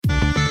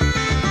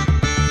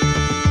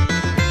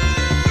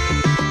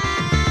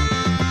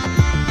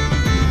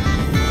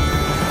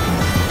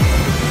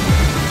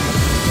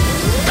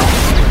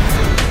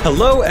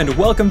Hello and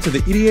welcome to the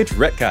EDH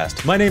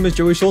Retcast. My name is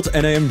Joey Schultz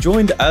and I am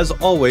joined as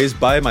always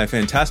by my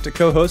fantastic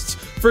co-hosts.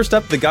 First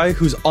up, the guy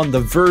who's on the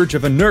verge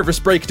of a nervous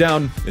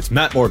breakdown, it's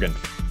Matt Morgan.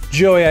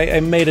 Joey,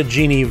 I made a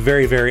genie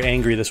very, very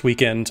angry this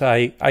weekend.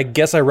 I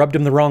guess I rubbed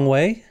him the wrong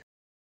way.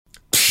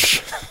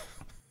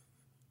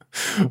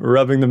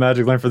 Rubbing the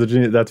magic lamp for the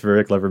genie. That's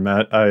very clever,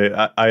 Matt.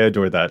 I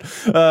adore that.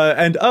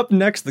 And up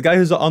next, the guy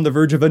who's on the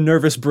verge of a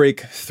nervous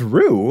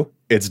breakthrough,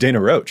 it's Dana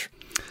Roach.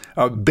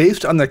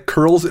 Based on the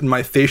curls in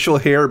my facial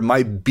hair,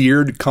 my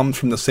beard comes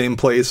from the same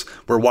place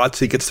where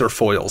WotC gets their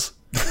foils.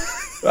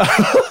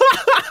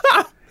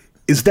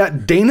 Is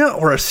that Dana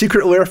or a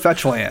secret lair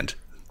fetch land?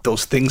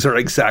 Those things are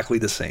exactly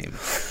the same.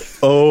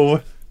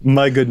 Oh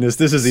my goodness,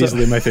 this is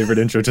easily my favorite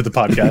intro to the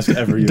podcast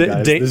ever, you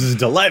guys. This is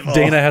delightful.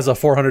 Dana has a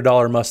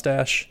 $400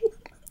 mustache.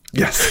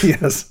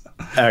 Yes.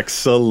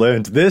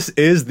 Excellent. This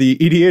is the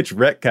EDH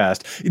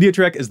Retcast. EDH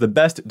Rec is the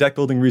best deck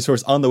building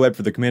resource on the web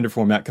for the Commander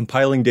format,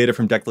 compiling data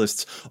from deck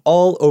lists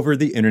all over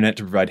the internet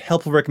to provide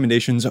helpful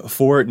recommendations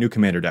for new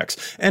Commander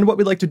decks. And what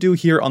we like to do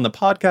here on the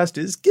podcast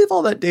is give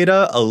all that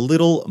data a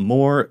little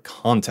more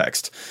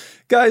context.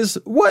 Guys,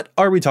 what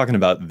are we talking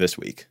about this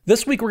week?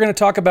 This week we're going to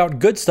talk about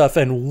good stuff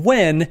and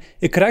when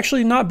it could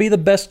actually not be the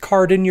best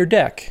card in your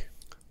deck.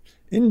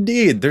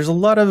 Indeed, there's a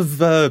lot of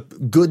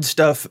good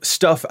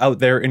stuff out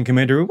there in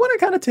Commander. We want to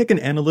kind of take an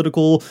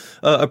analytical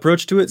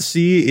approach to it,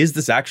 see, is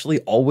this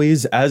actually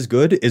always as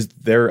good? Is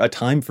there a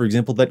time, for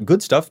example, that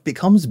good stuff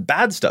becomes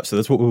bad stuff? So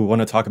that's what we want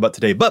to talk about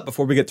today. But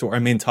before we get to our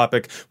main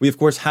topic, we of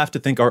course have to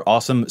thank our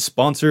awesome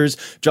sponsors,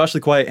 Josh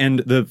Lequai and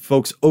the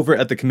folks over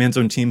at the Command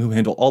Zone team who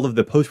handle all of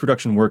the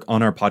post-production work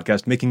on our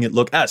podcast, making it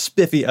look as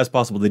spiffy as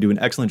possible. They do an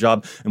excellent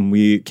job, and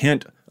we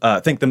can't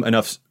thank them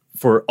enough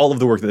for all of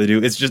the work that they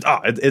do. It's just,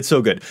 it's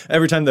so good.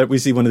 Every time that we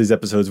see one of these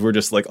episodes, we're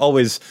just like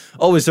always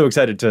so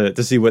excited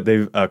to see what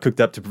they've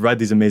cooked up to provide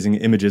these amazing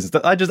images.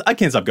 I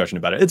can't stop gushing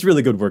about it. It's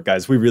really good work,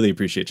 guys. We really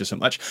appreciate you so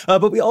much.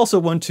 But we also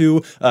want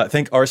to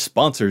thank our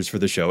sponsors for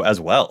the show as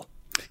well.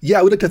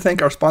 Yeah, we'd like to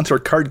thank our sponsor,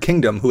 Card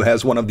Kingdom, who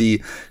has one of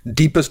the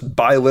deepest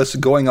buy lists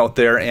going out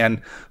there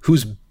and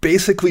who's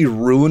basically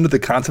ruined the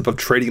concept of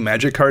trading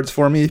Magic cards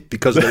for me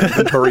because of their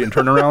inventory and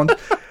turnaround.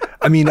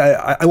 I mean,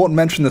 I won't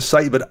mention the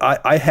site, but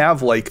I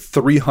have like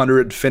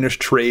 300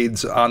 finished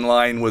trades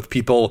online with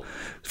people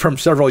from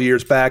several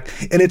years back,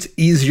 and it's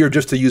easier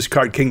just to use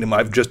Card Kingdom.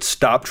 I've just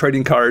stopped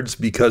trading cards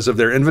because of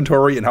their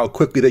inventory and how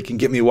quickly they can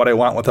get me what I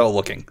want without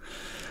looking.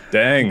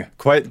 Dang,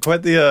 quite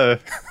the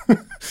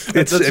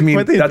that's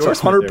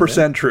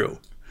 100% true.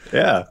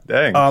 Yeah,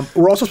 dang.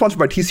 We're also sponsored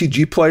by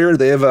TCG Player.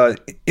 They have an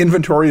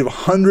inventory of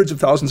hundreds of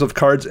thousands of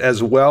cards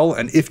as well.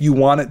 And if you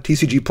want it,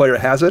 TCG Player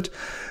has it.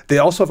 They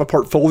also have a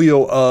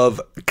portfolio of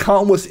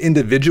countless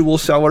individual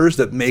sellers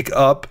that make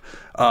up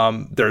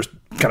their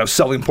kind of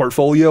selling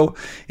portfolio.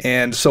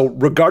 And so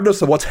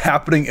regardless of what's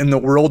happening in the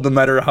world, no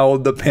matter how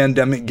the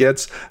pandemic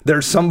gets,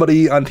 there's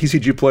somebody on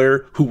TCG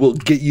Player who will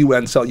get you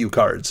and sell you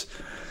cards.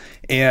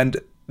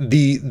 And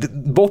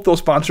both those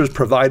sponsors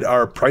provide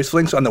our price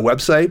links on the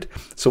website.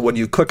 So when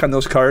you click on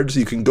those cards,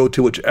 you can go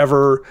to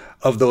whichever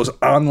of those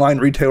online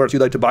retailers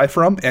you'd like to buy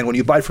from. And when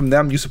you buy from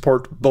them, you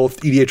support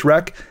both EDH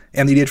Rec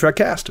and the EDH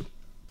Retcast.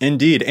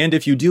 Indeed. And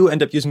if you do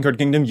end up using Card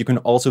Kingdom, you can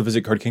also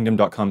visit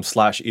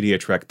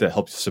cardkingdom.com/EDHREC to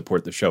help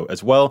support the show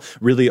as well.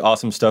 Really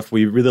awesome stuff.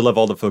 We really love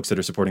all the folks that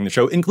are supporting the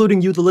show,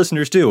 including you, the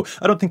listeners, too.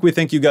 I don't think we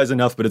thank you guys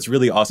enough, but it's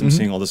really awesome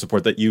seeing all the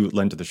support that you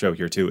lend to the show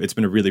here, too. It's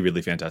been a really,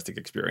 really fantastic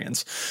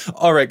experience.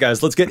 All right,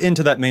 guys, let's get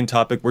into that main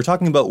topic. We're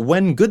talking about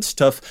when good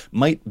stuff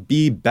might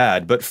be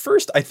bad. But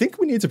first, I think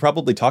we need to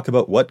probably talk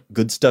about what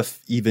good stuff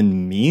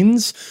even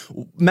means.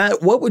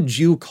 Matt, what would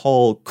you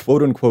call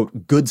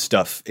quote-unquote good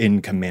stuff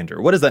in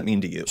Commander? What does that mean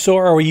to you? So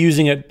are we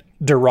using it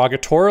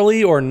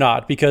derogatorily or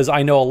not? Because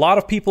I know a lot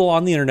of people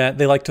on the internet,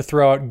 they like to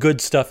throw out good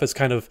stuff as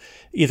kind of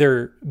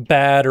either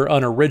bad or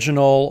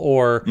unoriginal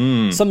or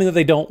something that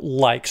they don't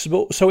like.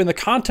 So in the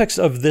context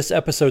of this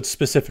episode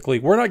specifically,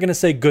 we're not going to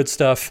say good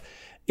stuff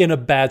in a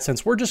bad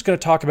sense. We're just going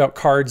to talk about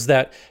cards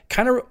that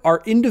kind of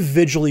are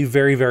individually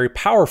very, very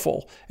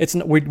powerful.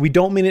 We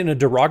don't mean it in a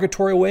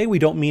derogatory way. We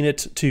don't mean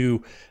it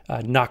to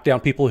knock down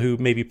people who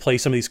maybe play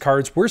some of these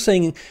cards. We're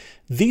saying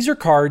these are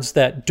cards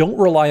that don't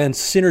rely on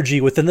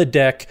synergy within the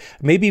deck,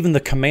 maybe even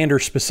the commander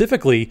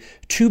specifically,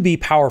 to be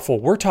powerful.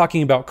 We're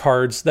talking about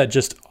cards that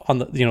just on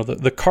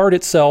the card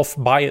itself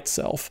by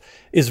itself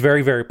is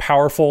very, very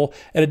powerful,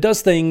 and it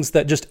does things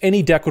that just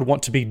any deck would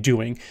want to be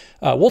doing.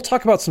 We'll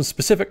talk about some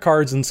specific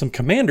cards and some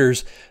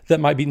commanders that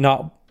might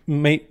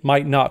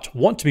not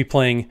want to be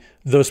playing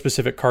those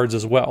specific cards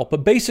as well.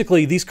 But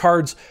basically, these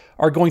cards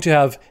are going to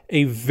have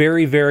a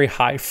very, very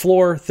high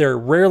floor. They're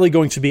rarely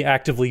going to be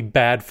actively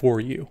bad for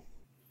you.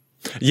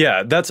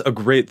 Yeah, that's a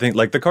great thing.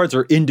 Like, the cards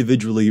are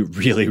individually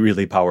really,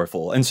 really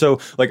powerful. And so,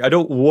 like, I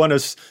don't want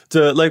us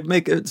to, like,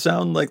 make it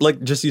sound like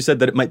just you said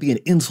that it might be an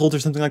insult or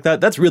something like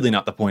that. That's really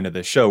not the point of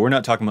this show. We're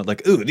not talking about,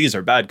 like, ooh, these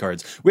are bad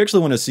cards. We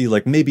actually want to see,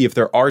 like, maybe if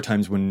there are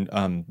times when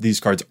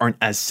these cards aren't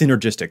as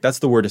synergistic. That's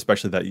the word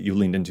especially that you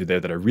leaned into there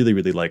that I really,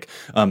 really like.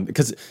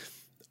 Because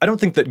I don't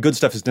think that good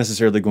stuff is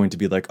necessarily going to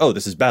be like, oh,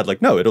 this is bad.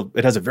 Like, no,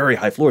 it has a very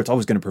high floor. It's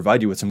always going to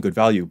provide you with some good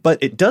value.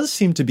 But it does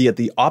seem to be at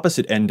the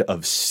opposite end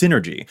of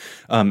synergy.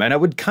 And I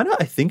would kind of,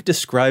 I think,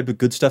 describe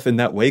good stuff in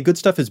that way. Good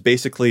stuff is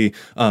basically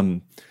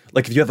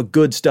like if you have a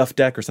good stuff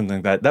deck or something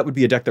like that, that would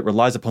be a deck that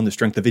relies upon the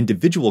strength of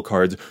individual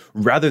cards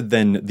rather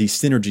than the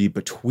synergy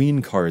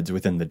between cards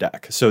within the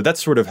deck. So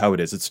that's sort of how it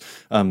is. It's,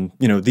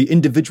 the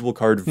individual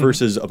card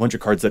versus a bunch of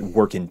cards that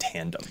work in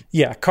tandem.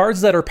 Yeah,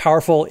 cards that are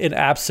powerful in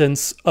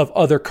absence of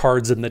other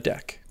cards in the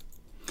deck.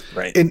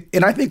 Right.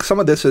 And I think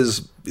some of this is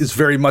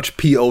very much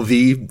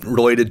POV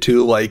related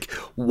to like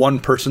one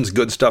person's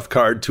good stuff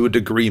card to a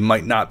degree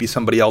might not be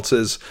somebody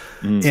else's.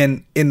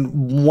 And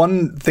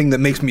one thing that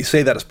makes me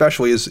say that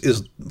especially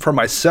is for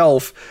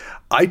myself,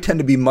 I tend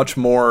to be much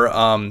more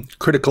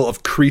critical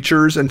of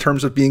creatures in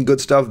terms of being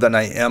good stuff than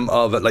I am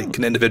of like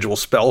an individual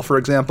spell, for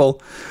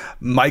example.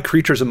 My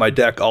creatures in my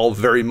deck all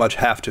very much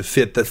have to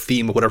fit the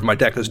theme of whatever my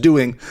deck is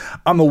doing.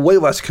 I'm way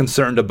less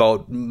concerned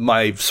about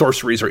my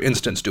sorceries or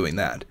instants doing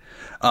that.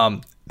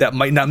 That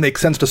might not make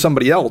sense to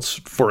somebody else,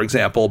 for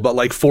example, but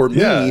like for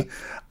me,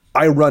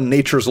 I run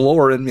Nature's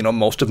Lore in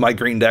most of my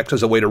green decks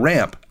as a way to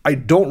ramp. I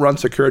don't run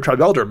Sakura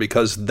Tribe Elder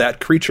because that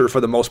creature,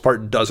 for the most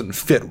part, doesn't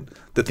fit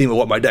the theme of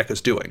what my deck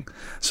is doing.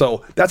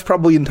 So that's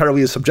probably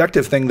entirely a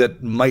subjective thing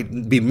that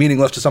might be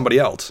meaningless to somebody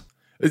else.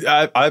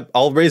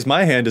 I'll raise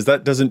my hand as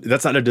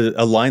that's not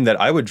a line that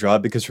I would draw,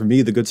 because for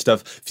me, the good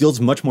stuff feels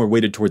much more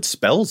weighted towards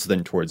spells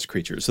than towards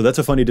creatures. So that's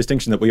a funny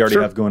distinction that we already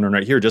have going on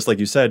right here. Just like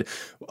you said,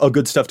 a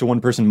good stuff to one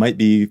person might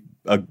be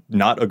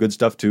not a good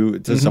stuff to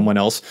someone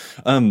else.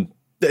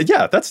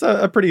 Yeah, that's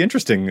a pretty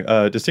interesting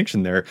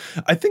distinction there.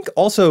 I think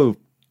also,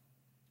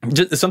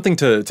 just something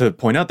to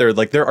point out there,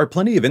 like there are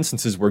plenty of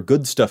instances where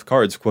good stuff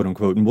cards, quote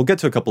unquote, and we'll get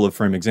to a couple of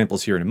frame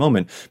examples here in a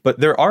moment,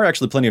 but there are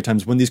actually plenty of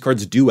times when these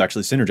cards do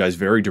actually synergize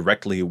very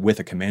directly with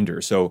a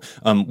commander. So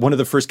one of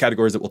the first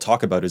categories that we'll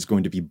talk about is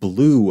going to be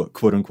blue,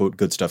 quote unquote,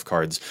 good stuff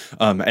cards.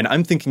 And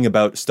I'm thinking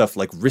about stuff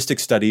like Rhystic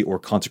Study or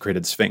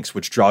Consecrated Sphinx,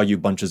 which draw you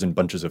bunches and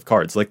bunches of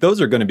cards. Like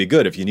those are going to be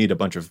good if you need a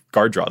bunch of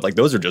card draw. Like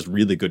those are just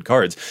really good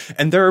cards.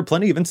 And there are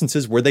plenty of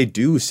instances where they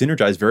do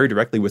synergize very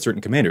directly with certain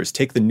commanders.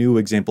 Take the new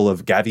example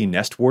of Gavi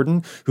Nest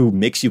Warden, who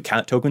makes you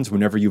cat tokens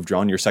whenever you've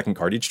drawn your second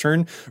card each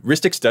turn.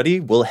 Rhystic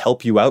Study will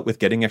help you out with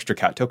getting extra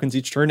cat tokens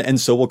each turn,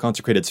 and so will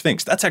Consecrated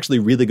Sphinx. That's actually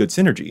really good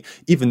synergy,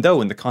 even though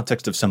in the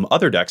context of some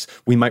other decks,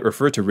 we might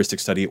refer to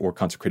Rhystic Study or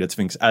Consecrated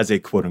Sphinx as a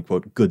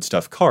quote-unquote good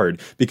stuff card,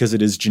 because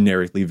it is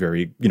generically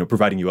very,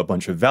 providing you a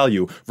bunch of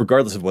value,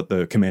 regardless of what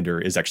the commander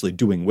is actually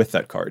doing with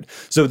that card.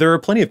 So there are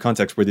plenty of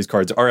contexts where these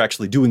cards are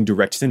actually doing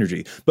direct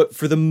synergy, but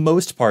for the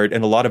most part,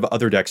 in a lot of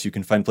other decks, you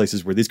can find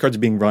places where these cards are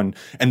being run,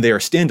 and they are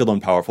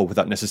standalone powerful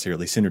without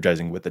necessarily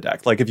synergizing with the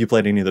deck. Like if you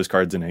played any of those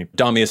cards in a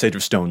Damia's Age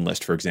of Stone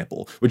list, for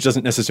example, which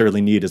doesn't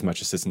necessarily need as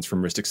much assistance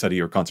from Rhystic Study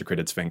or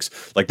Consecrated Sphinx.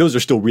 Like those are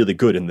still really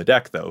good in the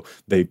deck, though.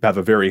 They have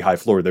a very high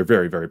floor. They're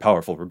very, very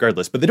powerful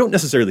regardless, but they don't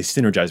necessarily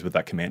synergize with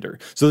that commander.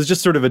 So there's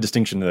just sort of a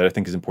distinction that I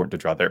think is important to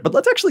draw there. But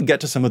let's actually get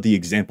to some of the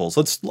examples.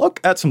 Let's look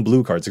at some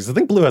blue cards, because I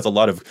think blue has a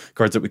lot of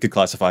cards that we could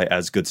classify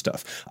as good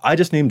stuff. I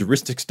just named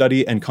Rhystic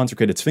Study and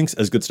Consecrated Sphinx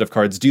as good stuff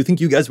cards. Do you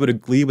think you guys would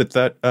agree with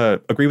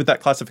that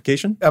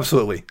classification?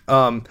 Absolutely.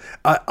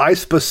 I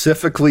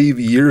specifically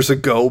years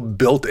ago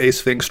built a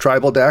Sphinx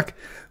tribal deck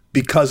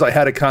because I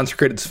had a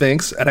Consecrated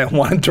Sphinx and I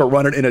wanted to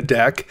run it in a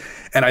deck,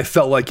 and I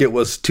felt like it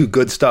was too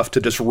good stuff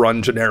to just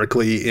run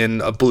generically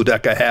in a blue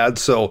deck I had.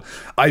 So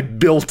I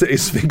built a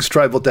Sphinx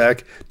tribal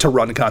deck to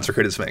run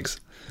Consecrated Sphinx.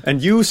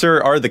 And you,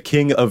 sir, are the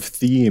king of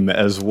theme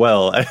as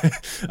well.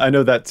 I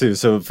know that too.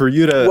 So for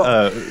you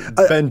to,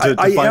 Ben, to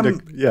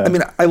find I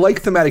mean, I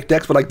like thematic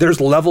decks, but like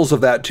there's levels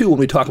of that too. When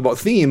we talk about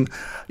theme,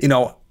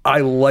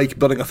 I like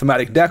building a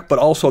thematic deck, but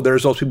also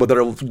there's those people that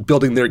are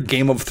building their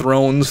Game of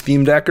Thrones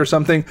theme deck or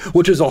something,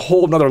 which is a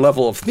whole nother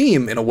level of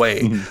theme in a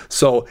way.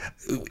 So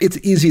it's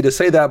easy to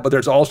say that, but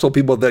there's also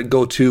people that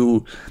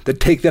that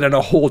take that in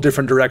a whole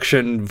different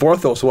direction,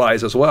 Vorthos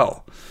wise as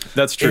well.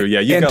 That's true.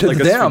 Yeah, and to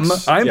them,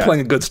 I'm playing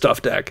a good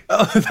stuff deck.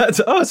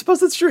 I suppose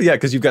that's true. Yeah,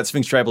 because you've got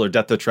Sphinx Tribal or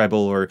Death to Tribal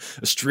or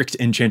a strict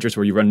Enchantress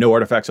where you run no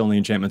artifacts, only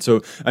enchantments.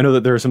 So I know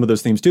that there are some of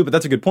those themes too, but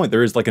that's a good point.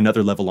 There is like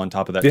another level on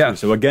top of that too.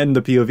 So again,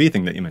 the POV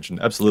thing that you mentioned,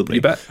 absolutely.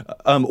 You bet.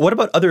 What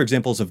about other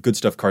examples of good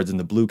stuff cards in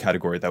the blue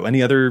category, though?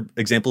 Any other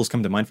examples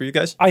come to mind for you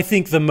guys? I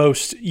think the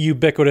most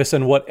ubiquitous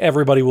and what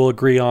everybody will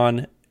agree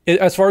on,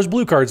 as far as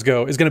blue cards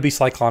go, is going to be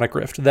Cyclonic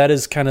Rift. That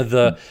is kind of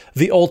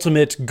the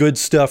ultimate good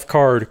stuff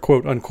card,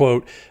 quote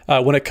unquote,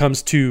 when it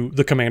comes to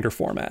the commander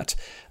format.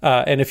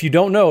 And if you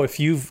don't know, if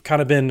you've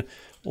kind of been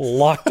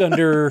locked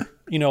under,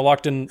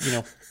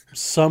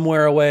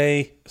 somewhere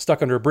away,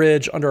 stuck under a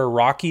bridge, under a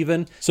rock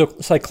even. So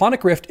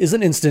Cyclonic Rift is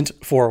an instant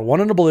for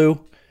 1 and a blue,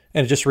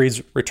 and it just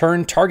reads,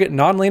 return target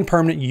non-land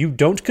permanent you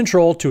don't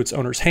control to its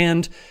owner's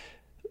hand.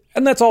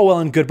 And that's all well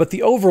and good, but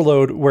the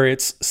overload, where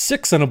it's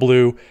 6 and a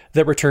blue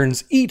that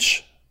returns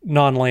each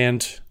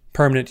non-land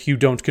permanent you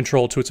don't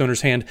control to its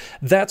owner's hand,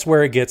 that's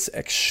where it gets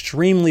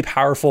extremely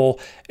powerful,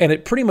 and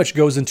it pretty much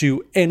goes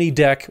into any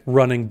deck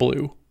running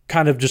blue.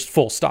 kind of just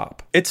full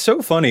stop. It's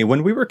so funny.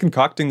 When we were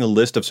concocting a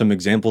list of some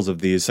examples of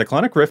these,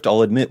 Cyclonic Rift,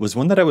 I'll admit, was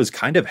one that I was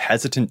kind of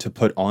hesitant to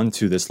put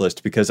onto this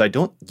list because I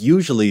don't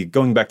usually,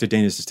 going back to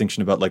Dana's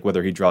distinction about like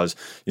whether he draws,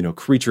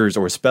 creatures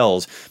or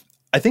spells,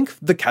 I think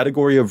the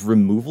category of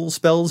removal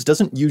spells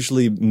doesn't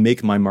usually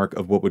make my mark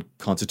of what would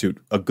constitute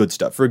a good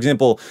stuff. For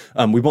example,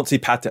 we won't see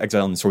Path to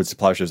Exile and Swords to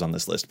Plowshares on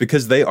this list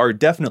because they are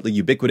definitely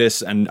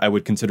ubiquitous and I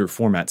would consider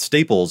format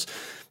staples,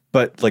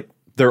 but like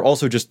they're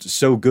also just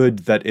so good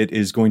that it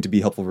is going to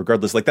be helpful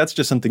regardless. Like that's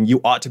just something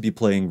you ought to be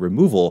playing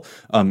removal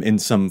in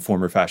some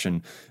form or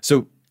fashion.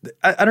 So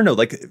I don't know,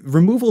 like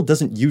removal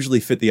doesn't usually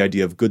fit the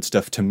idea of good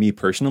stuff to me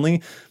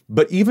personally,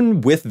 but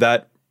even with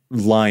that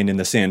line in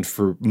the sand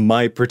for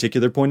my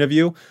particular point of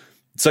view,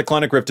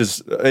 Cyclonic Rift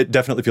it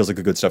definitely feels like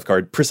a good stuff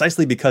card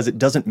precisely because it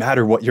doesn't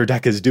matter what your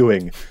deck is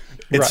doing.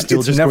 It's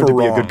still just going to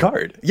be a good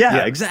card.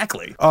 Yeah,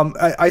 exactly.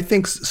 I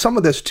think some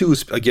of this too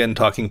is, again,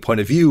 talking point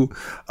of view,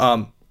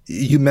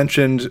 you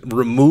mentioned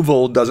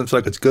removal doesn't feel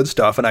like it's good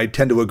stuff, and I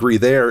tend to agree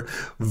there,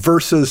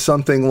 versus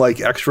something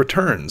like extra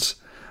turns.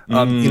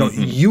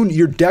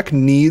 Your deck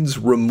needs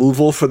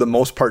removal for the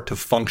most part to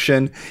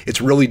function. It's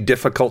really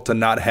difficult to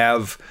not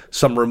have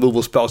some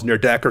removal spells in your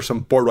deck or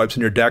some board wipes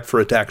in your deck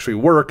for it to actually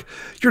work.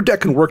 Your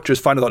deck can work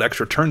just fine without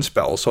extra turn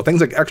spells. So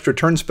things like extra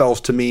turn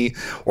spells to me,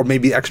 or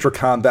maybe extra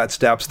combat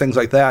steps, things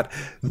like that,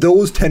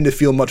 those tend to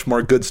feel much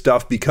more good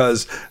stuff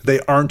because they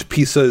aren't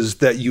pieces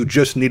that you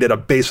just need at a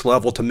base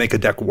level to make a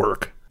deck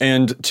work.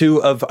 And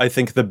two of, I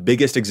think, the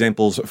biggest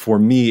examples for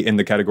me in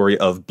the category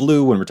of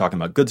blue, when we're talking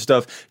about good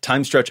stuff,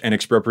 Time Stretch and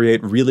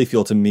Expropriate really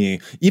feel to me,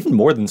 even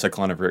more than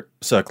Cyclonic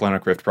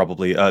Rift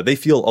probably, they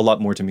feel a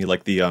lot more to me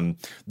like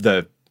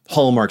the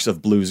hallmarks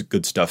of blue's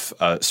good stuff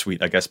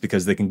suite, I guess,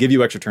 because they can give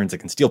you extra turns, they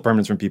can steal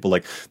permanents from people.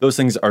 Like those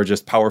things are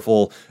just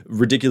powerful,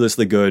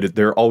 ridiculously good.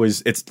 They're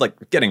always, it's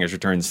like getting extra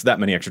turns,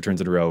 that many extra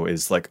turns in a row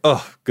is like,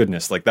 oh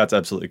goodness, like that's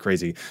absolutely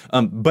crazy.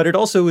 But it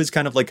also is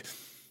kind of like,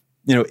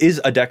 is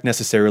a deck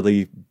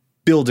necessarily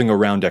building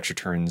around extra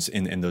turns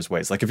in those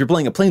ways? Like if you're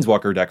playing a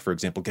Planeswalker deck, for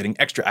example, getting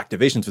extra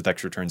activations with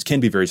extra turns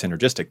can be very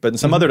synergistic, but in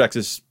some other decks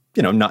is,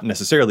 not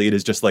necessarily. It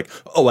is just like,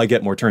 oh, I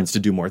get more turns to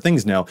do more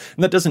things now.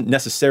 And that doesn't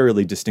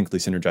necessarily distinctly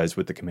synergize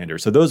with the commander.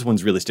 So those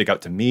ones really stick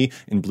out to me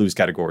in blue's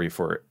category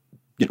for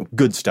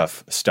good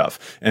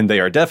stuff. And they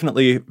are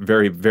definitely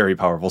very, very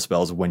powerful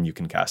spells when you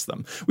can cast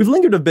them. We've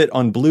lingered a bit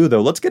on blue,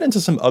 though. Let's get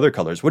into some other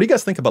colors. What do you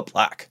guys think about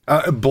black?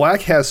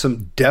 Black has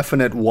some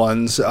definite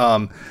ones,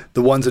 the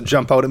ones that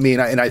jump out at me.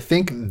 And I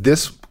think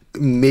this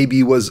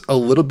maybe was a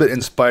little bit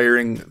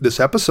inspiring this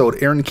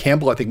episode. Aaron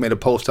Campbell, I think, made a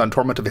post on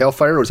Torment of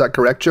Hailfire. Was that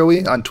correct,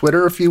 Joey? On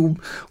Twitter a few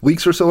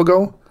weeks or so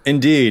ago?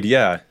 Indeed,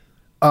 yeah.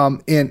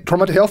 And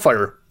Torment of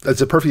Hailfire,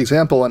 that's a perfect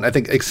example, and I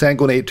think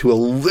Exsanguinate to a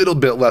little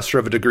bit lesser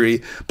of a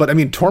degree. But I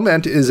mean,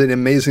 Torment is an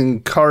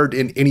amazing card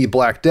in any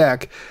black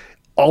deck.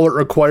 All it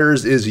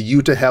requires is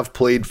you to have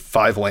played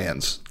 5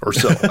 lands or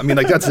so. I mean,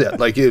 like that's it.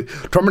 Like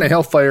Torment of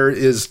Hailfire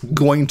is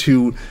going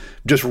to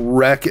just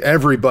wreck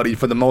everybody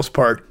for the most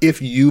part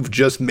if you've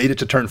just made it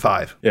to turn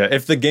 5. Yeah,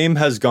 if the game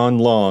has gone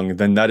long,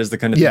 then that is the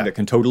kind of thing that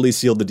can totally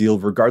seal the deal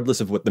regardless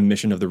of what the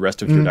mission of the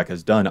rest of your deck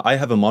has done. I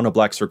have a mono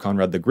black Sir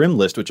Conrad the Grim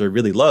list, which I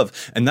really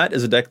love, and that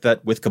is a deck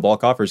that with Cabal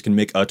Coffers can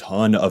make a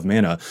ton of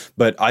mana,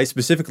 but I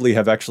specifically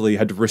have actually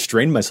had to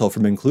restrain myself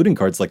from including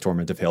cards like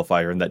Torment of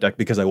Hailfire in that deck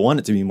because I want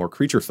it to be more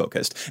creature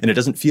focused, and it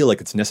doesn't feel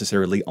like it's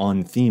necessarily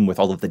on theme with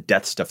all of the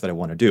death stuff that I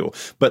want to do.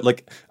 But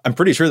like, I'm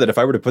pretty sure that if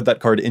I were to put that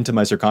card into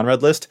my Sir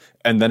Conrad list,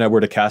 and then I were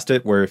to cast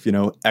it where if,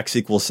 X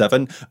equals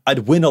 7,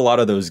 I'd win a lot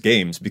of those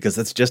games because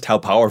that's just how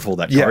powerful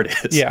that card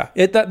is. Yeah,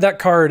 that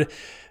card,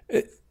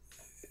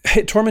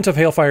 Torment of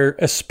Hailfire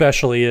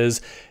especially,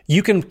 is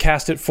you can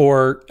cast it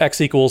for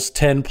X equals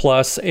 10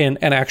 plus and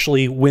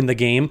actually win the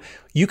game.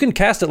 You can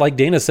cast it, like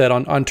Dana said,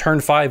 on turn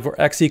 5 or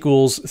X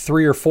equals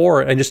 3 or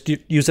 4 and just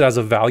use it as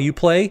a value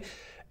play.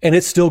 And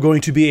it's still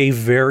going to be a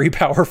very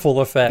powerful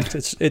effect.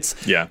 It's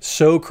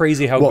so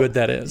crazy how good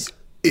that is.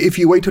 If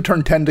you wait to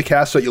turn 10 to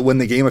cast it, you'll win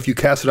the game. If you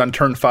cast it on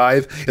turn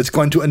 5, it's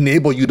going to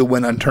enable you to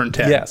win on turn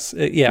 10. Yes.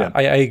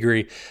 I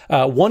agree.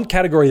 One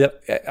category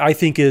that I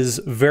think is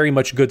very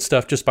much good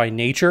stuff just by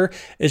nature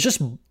is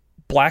just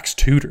Black's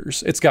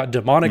tutors. It's got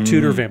Demonic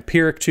Tutor,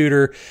 Vampiric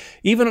Tutor,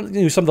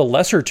 even some of the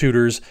lesser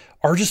tutors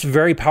are just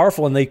very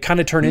powerful, and they kind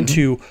of turn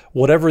into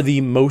whatever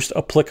the most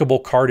applicable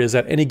card is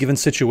at any given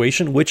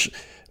situation, which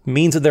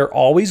means that they're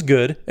always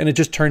good, and it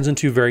just turns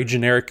into very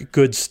generic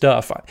good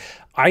stuff.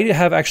 I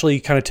have actually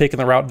kind of taken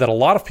the route that a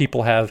lot of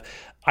people have.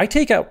 I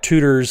take out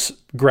tutors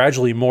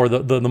gradually more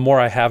the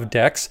more I have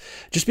decks,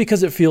 just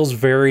because it feels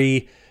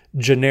very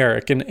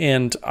generic,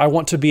 and I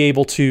want to be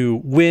able to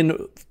win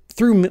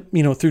through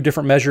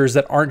different measures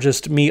that aren't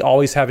just me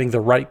always having the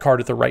right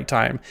card at the right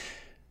time.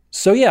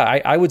 So yeah,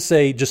 I would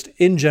say just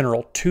in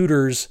general,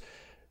 tutors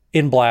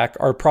in black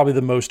are probably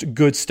the most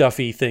good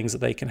stuffy things that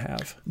they can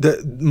have.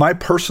 My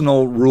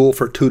personal rule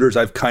for tutors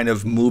I've kind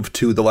of moved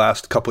to the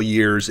last couple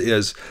years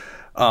is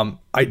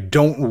I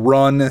don't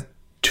run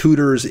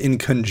tutors in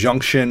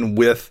conjunction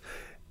with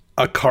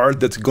a card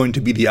that's going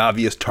to be the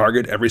obvious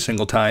target every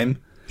single time.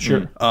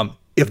 Sure.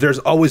 if there's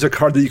always a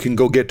card that you can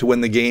go get to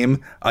win the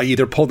game,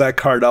 either pull that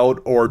card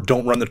out or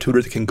don't run the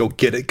tutors that can go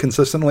get it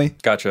consistently.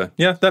 Gotcha.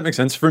 Yeah, that makes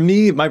sense. For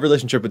me, my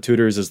relationship with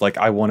tutors is like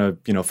I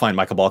want to, find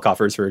my Cabal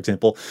coffers, for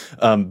example.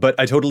 But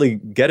I totally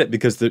get it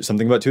because there's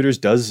something about tutors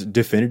does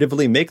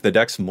definitively make the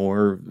decks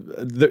more.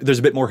 There's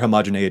a bit more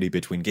homogeneity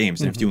between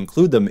games, and if you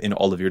include them in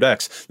all of your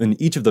decks, then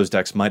each of those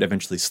decks might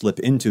eventually slip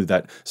into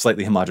that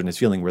slightly homogeneous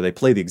feeling where they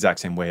play the exact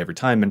same way every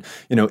time. And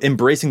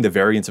embracing the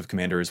variance of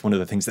Commander is one of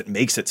the things that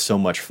makes it so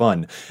much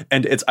fun.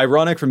 And it's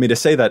ironic for me to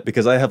say that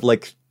because I have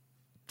like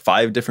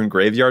 5 different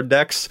graveyard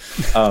decks.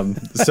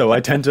 So I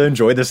tend to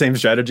enjoy the same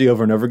strategy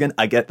over and over again.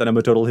 I get that I'm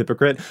a total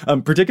hypocrite,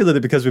 particularly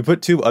because we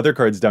put 2 other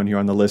cards down here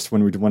on the list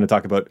when we want to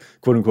talk about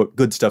quote unquote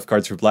good stuff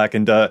cards for Black.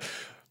 And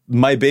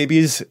my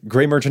babies,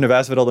 Grey Merchant of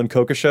Asphodel and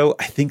Kokosho,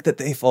 I think that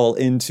they fall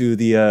into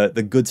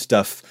the good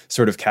stuff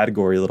sort of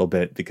category a little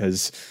bit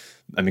because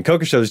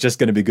Kokosho is just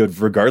going to be good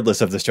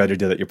regardless of the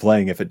strategy that you're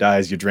playing. If it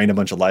dies, you drain a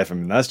bunch of life.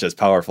 That's just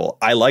powerful.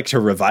 I like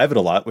to revive it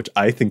a lot, which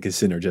I think is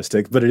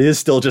synergistic, but it is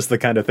still just the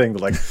kind of thing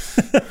that like,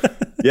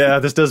 yeah,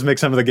 this does make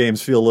some of the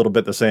games feel a little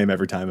bit the same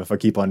every time if I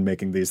keep on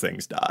making these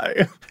things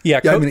die. Yeah,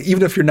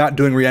 even if you're not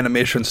doing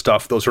reanimation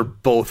stuff, those are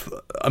both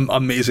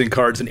amazing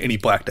cards in any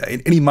black deck,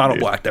 in any mono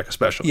black deck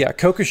especially. Yeah,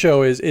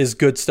 Kokosho is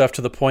good stuff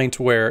to the point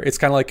where it's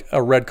kind of like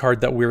a red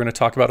card that we're going to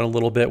talk about in a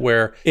little bit,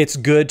 where it's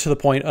good to the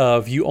point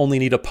of you only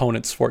need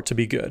opponents for it to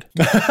be good.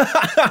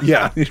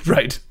 Yeah,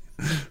 right.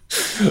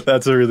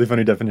 That's a really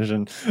funny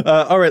definition.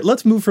 All right,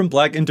 let's move from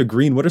black into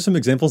green. What are some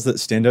examples that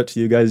stand out to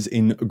you guys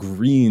in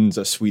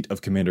green's suite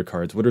of Commander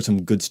cards? What are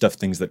some good stuff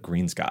things that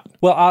green's got?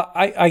 Well,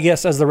 I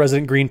guess as the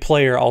resident green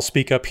player, I'll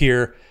speak up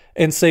here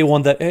and say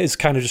one that is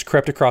kind of just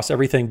crept across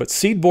everything. But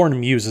Seedborn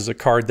Muse is a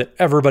card that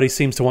everybody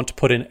seems to want to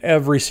put in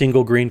every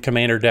single green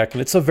Commander deck,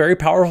 and it's a very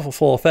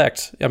powerful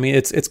effect.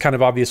 It's kind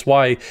of obvious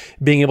why.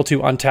 Being able to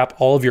untap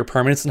all of your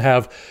permanents and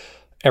have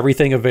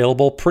everything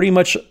available pretty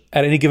much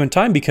at any given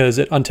time because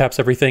it untaps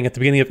everything at the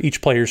beginning of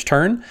each player's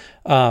turn.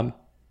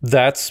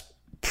 That's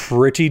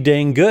pretty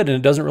dang good, and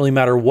it doesn't really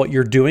matter what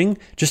you're doing.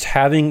 Just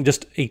having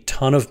just a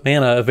ton of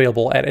mana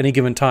available at any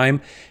given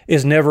time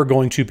is never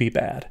going to be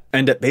bad.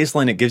 And at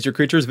baseline, it gives your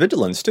creatures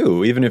vigilance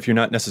too, even if you're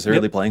not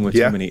necessarily playing with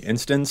too many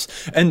instants.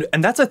 And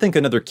that's, I think,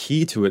 another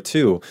key to it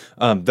too,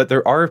 that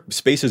there are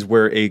spaces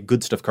where a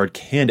good stuff card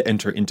can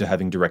enter into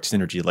having direct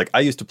synergy. Like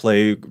I used to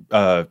play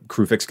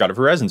Kruphix, God of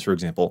Horizons, for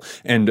example,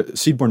 and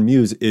Seedborn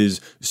Muse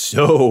is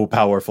so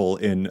powerful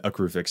in a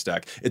Kruphix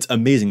deck. It's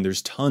amazing.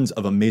 There's tons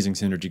of amazing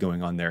synergy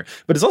going on there.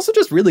 But it's also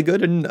just really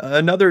good in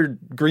another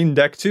green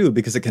deck too,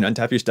 because it can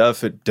untap your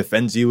stuff, it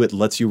defends you, it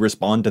lets you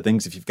respond to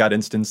things if you've got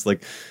instants.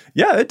 Like,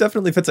 yeah, it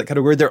definitely fits that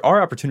category. There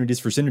are opportunities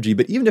for synergy,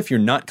 but even if you're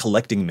not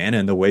collecting mana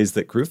in the ways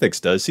that Kruphix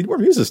does, Seedborn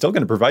Muse is still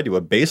going to provide you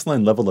a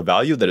baseline level of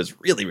value that is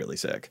really, really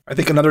sick. I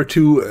think another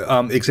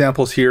 2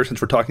 examples here,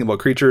 since we're talking about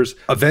creatures,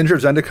 Avenger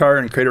of Zendikar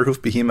and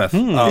Craterhoof Behemoth.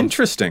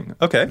 Interesting.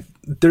 Okay.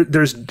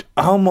 There's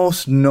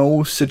almost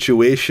no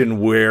situation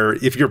where,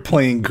 if you're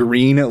playing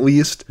green at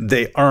least,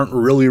 they aren't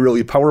really,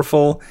 really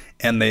powerful,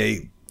 and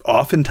they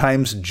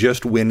oftentimes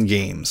just win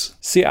games.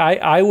 See,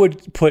 I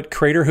would put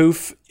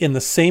Craterhoof in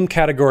the same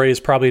category as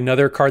probably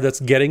another card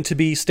that's getting to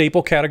be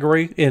staple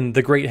category in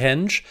the Great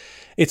Henge.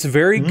 It's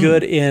very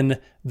good in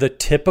the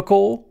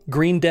typical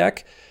green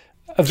deck.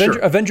 Avenger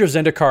of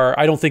Zendikar,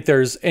 I don't think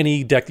there's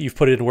any deck that you've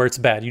put it in where it's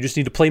bad. You just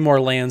need to play more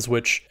lands,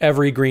 which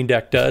every green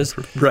deck does.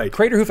 Right.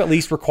 Craterhoof at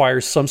least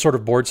requires some sort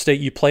of board state.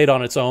 You play it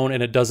on its own,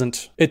 and it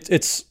doesn't.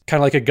 It's kind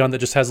of like a gun that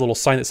just has a little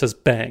sign that says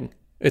bang.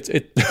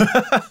 It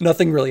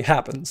nothing really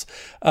happens.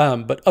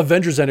 But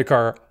Avenger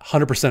Zendikar,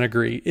 100%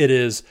 agree. It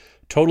is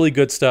totally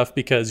good stuff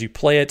because you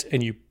play it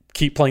and you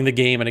keep playing the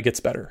game and it gets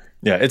better.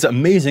 Yeah, it's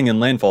amazing in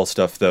landfall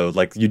stuff, though.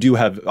 Like, you do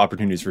have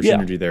opportunities for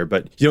synergy there,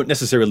 but you don't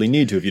necessarily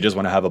need to if you just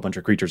want to have a bunch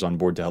of creatures on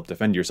board to help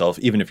defend yourself,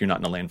 even if you're not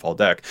in a landfall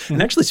deck. And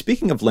actually,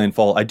 speaking of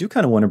landfall, I do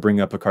kind of want to bring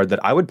up a card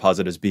that I would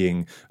posit as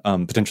being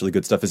potentially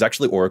good stuff, is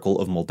actually Oracle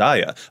of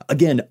Moldiah.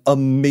 Again,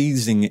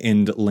 amazing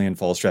in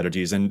landfall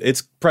strategies, and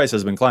its price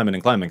has been climbing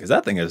and climbing because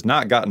that thing has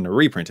not gotten a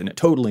reprint, and it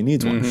totally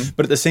needs one.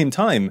 But at the same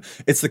time,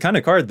 it's the kind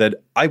of card that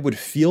I would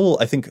feel,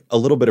 I think, a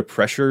little bit of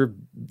pressure.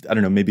 I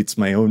don't know, maybe it's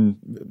my own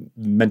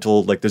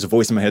mental, like, there's a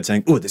voice in my head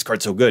saying, oh, this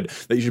card's so good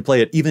that you should play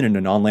it even in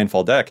a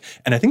non-landfall deck.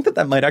 And I think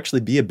that might actually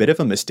be a bit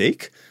of a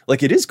mistake.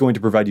 Like, it is going to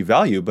provide you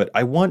value, but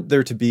I want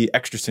there to be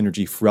extra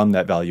synergy from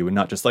that value and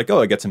not just like, oh,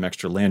 I get some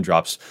extra land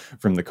drops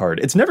from the card.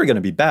 It's never going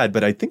to be bad,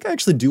 but I think I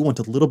actually do want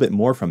a little bit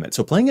more from it.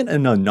 So playing it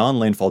in a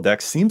non-landfall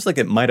deck seems like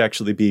it might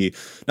actually be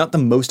not the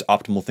most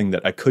optimal thing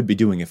that I could be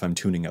doing if I'm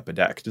tuning up a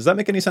deck. Does that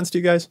make any sense to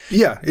you guys?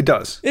 Yeah, it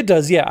does. It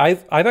does, yeah.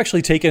 I've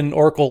actually taken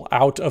Oracle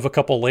out of a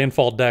couple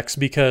landfall decks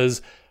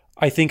because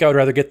I think I would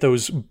rather get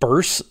those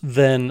bursts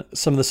than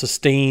some of the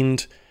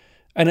sustained,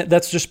 and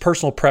that's just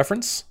personal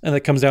preference, and that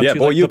comes down to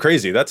boy, you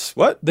crazy. That's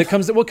what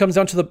comes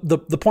down to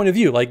the point of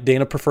view. Like,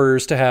 Dana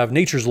prefers to have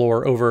Nature's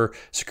Lore over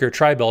Secure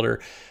Tri-Builder.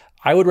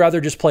 I would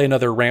rather just play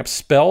another ramp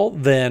spell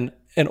than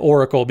an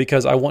Oracle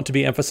because I want to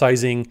be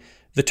emphasizing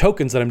the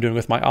tokens that I'm doing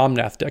with my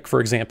Omnath deck, for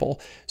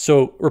example.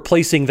 So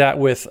replacing that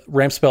with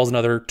ramp spells and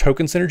other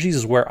token synergies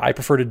is where I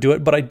prefer to do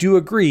it. But I do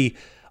agree,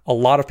 a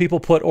lot of people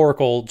put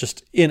Oracle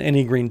just in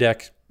any green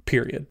deck,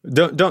 period.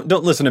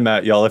 Don't listen to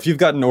Matt, y'all. If you've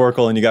got an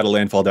Oracle and you got a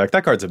landfall deck,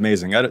 that card's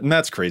amazing.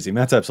 Matt's crazy.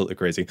 Matt's absolutely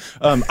crazy.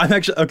 I'm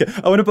actually okay.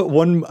 I want to put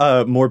one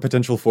more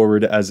potential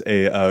forward as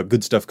a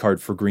good stuff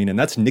card for green, and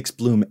that's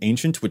Nyxbloom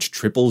Ancient, which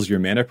triples your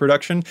mana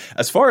production.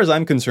 As far as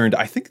I'm concerned,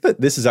 I think that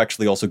this is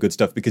actually also good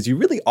stuff because you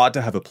really ought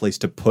to have a place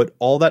to put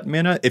all that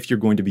mana if you're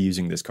going to be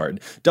using this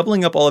card.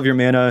 Tripling up all of your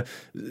mana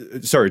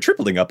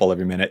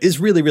is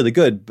really, really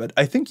good, but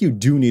I think you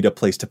do need a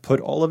place to put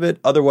all of it.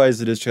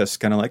 Otherwise, it is just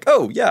kind of like,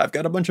 oh yeah, I've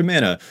got a bunch of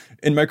mana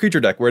in my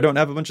creature deck where I don't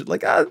have a bunch of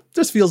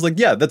just feels like,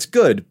 yeah, that's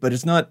good, but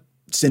it's not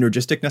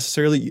synergistic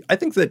necessarily. I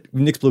think that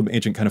Nyxbloom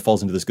Ancient kind of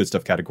falls into this good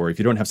stuff category if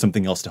you don't have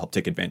something else to help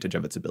take advantage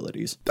of its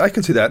abilities. I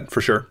can see that for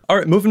sure. All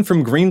right, moving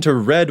from green to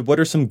red, what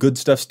are some good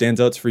stuff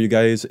standouts for you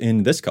guys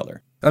in this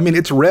color? I mean,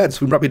 it's red,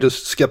 so we probably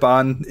just skip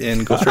on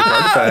and go straight to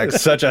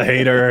artifacts. Such a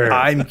hater.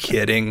 I'm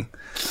kidding.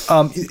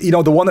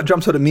 The one that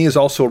jumps out at me is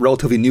also a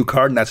relatively new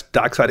card, and that's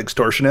Dockside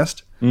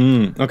Extortionist.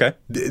 Okay.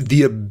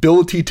 The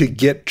ability to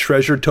get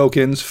treasure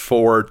tokens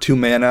for 2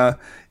 mana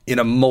in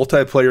a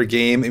multiplayer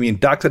game. I mean,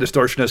 Dockside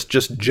Extortionist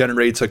just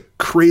generates a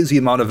crazy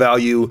amount of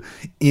value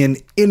in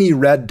any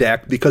red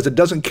deck because it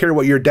doesn't care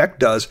what your deck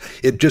does.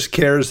 It just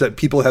cares that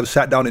people have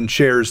sat down in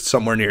chairs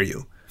somewhere near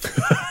you.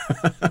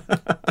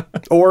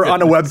 Or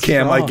on a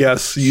webcam, I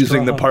guess,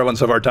 using the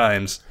parlance of our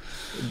times.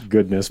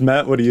 Goodness.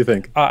 Matt, what do you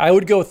think? I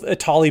would go with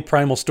Atali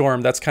Primal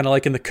Storm. That's kind of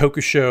like in the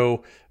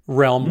Kokusho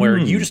realm where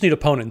you just need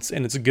opponents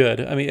and it's good.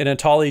 I mean, in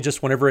Atali,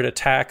 just whenever it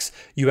attacks,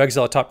 you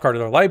exile a top card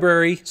of their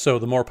library, so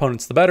the more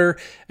opponents, the better,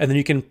 and then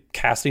you can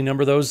cast any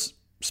number of those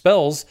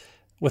spells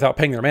without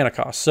paying their mana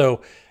cost.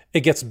 So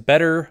it gets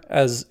better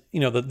as,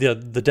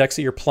 the decks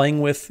that you're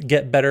playing with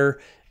get better.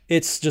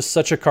 It's just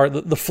such a card.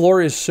 The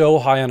floor is so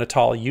high on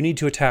Atali. You need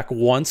to attack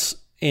once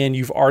and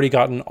you've already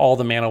gotten all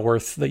the mana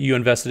worth that you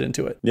invested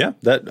into it. Yeah,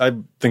 I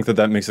think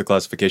that makes the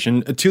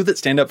classification. 2 that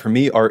stand out for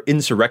me are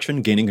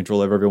Insurrection, gaining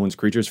control of everyone's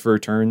creatures for a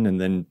turn and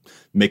then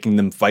making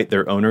them fight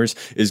their owners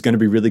is going to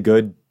be really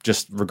good.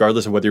 Just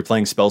regardless of whether you're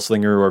playing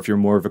Spellslinger or if you're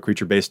more of a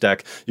creature-based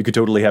deck, you could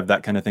totally have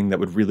that kind of thing that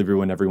would really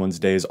ruin everyone's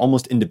days,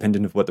 almost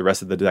independent of what the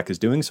rest of the deck is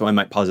doing. So I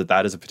might posit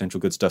that as a potential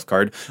good stuff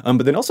card.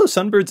 But then also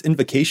Sunbird's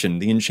Invocation,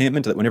 the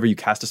enchantment that whenever you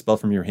cast a spell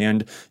from your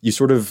hand, you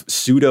sort of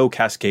pseudo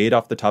cascade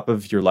off the top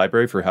of your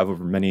library for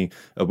however many,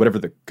 whatever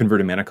the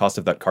converted mana cost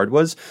of that card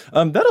was.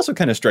 That also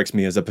kind of strikes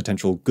me as a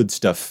potential good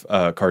stuff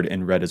card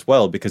in red as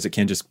well, because it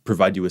can just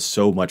provide you with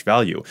so much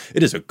value.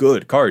 It is a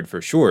good card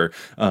for sure,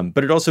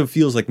 but it also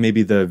feels like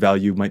maybe the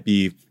value might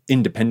be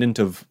independent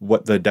of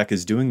what the deck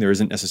is doing. There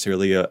isn't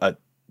necessarily a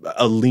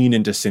lean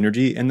into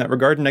synergy in that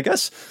regard. And I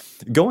guess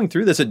going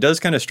through this, it does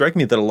kind of strike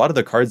me that a lot of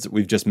the cards that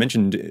we've just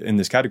mentioned in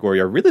this category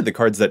are really the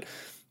cards that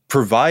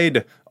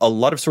provide a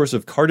lot of source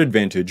of card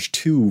advantage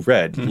to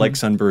red, like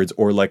Sunbirds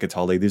or like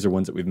Atali. These are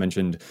ones that we've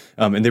mentioned,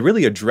 and they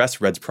really address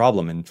red's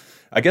problem. And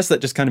I guess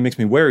that just kind of makes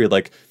me wary,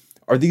 like,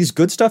 are these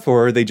good stuff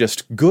or are they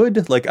just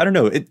good? Like, I don't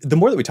know. The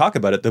more that we talk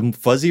about it, the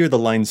fuzzier the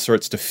line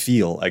starts to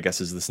feel, I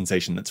guess, is the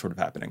sensation that's sort of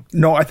happening.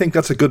 No, I think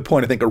that's a good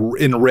point. I think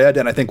in red,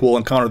 and I think we'll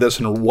encounter this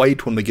in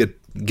white when we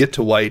get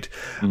to white,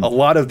 a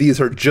lot of these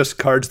are just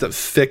cards that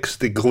fix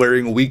the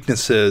glaring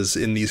weaknesses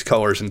in these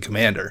colors in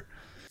Commander.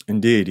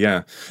 Indeed,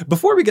 yeah.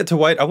 Before we get to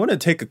white, I want to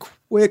take a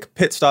quick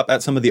pit stop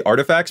at some of the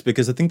artifacts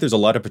because I think there's a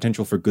lot of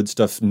potential for good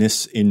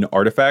stuffness in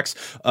artifacts.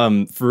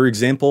 For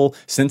example,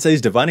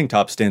 Sensei's Divining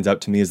Top stands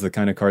out to me as the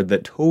kind of card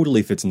that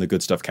totally fits in the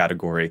good stuff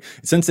category.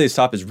 Sensei's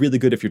Top is really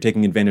good if you're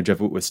taking advantage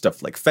of it with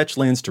stuff like fetch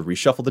lands to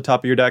reshuffle the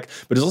top of your deck,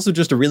 but it's also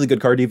just a really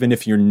good card even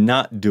if you're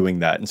not doing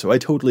that. And so I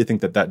totally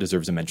think that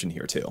deserves a mention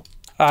here too.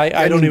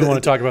 I don't even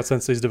want to talk about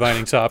Sensei's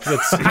Divining Top.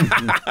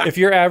 If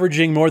you're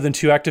averaging more than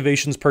 2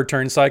 activations per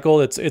turn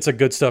cycle, it's a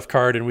good stuff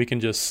card and we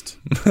can just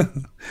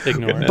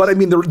ignore it. But I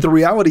mean, the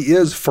reality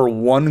is for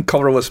 1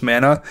 colorless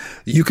mana,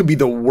 you could be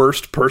the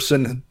worst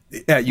person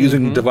at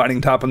using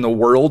Divining Top in the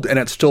world, and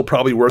it's still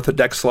probably worth a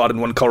deck slot and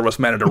 1 colorless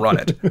mana to run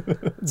it.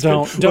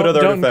 Don't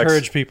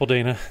encourage people,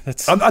 Dana.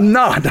 I'm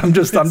not. I'm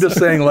just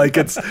saying, like,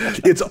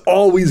 it's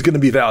always going to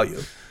be value.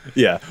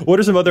 Yeah. What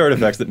are some other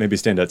artifacts that maybe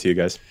stand out to you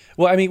guys?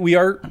 Well, I mean, we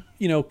are,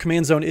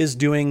 Command Zone is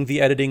doing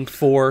the editing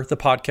for the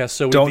podcast,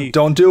 so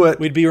don't do it.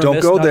 We'd be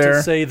remiss not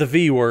to say the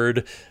V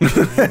word.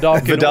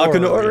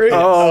 Vedalken Ori.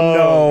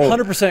 Oh, no.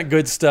 100%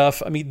 good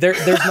stuff. I mean,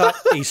 there's not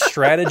a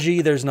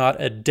strategy, there's not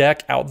a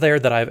deck out there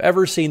that I've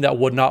ever seen that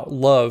would not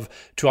love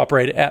to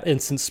operate at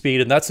instant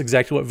speed, and that's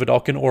exactly what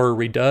Vedalken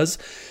Ori does.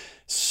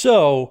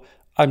 So,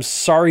 I'm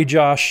sorry,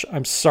 Josh.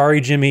 I'm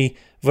sorry, Jimmy.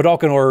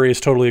 Vedalken Ori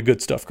is totally a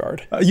good stuff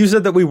card. You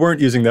said that we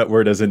weren't using that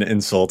word as an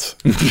insult.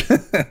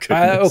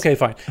 Okay,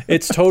 fine.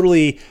 It's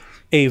totally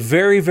a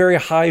very, very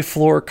high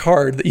floor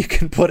card that you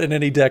can put in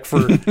any deck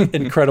for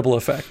incredible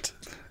effect.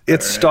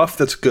 It's stuff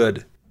that's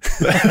good.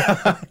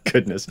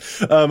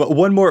 Goodness.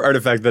 One more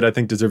artifact that I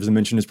think deserves a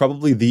mention is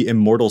probably the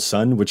Immortal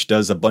Sun, which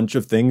does a bunch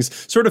of things.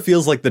 Sort of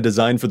feels like the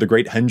design for the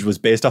Great Henge was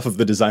based off of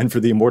the design for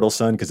the Immortal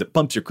Sun, because it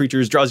pumps your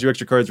creatures, draws you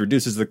extra cards,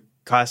 reduces the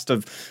cost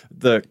of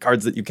the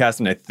cards that you cast,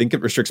 and I think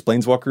it restricts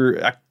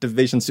Planeswalker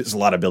activations. There's a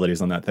lot of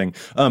abilities on that thing.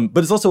 But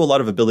it's also a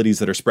lot of abilities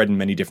that are spread in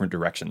many different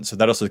directions. So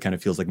that also kind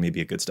of feels like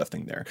maybe a good stuff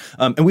thing there.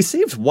 And we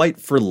saved white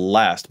for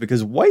last,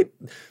 because white,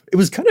 it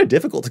was kind of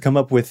difficult to come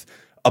up with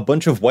a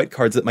bunch of white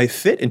cards that might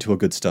fit into a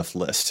good stuff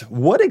list.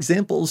 What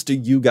examples do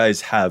you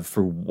guys have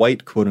for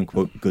white, quote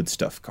unquote, good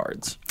stuff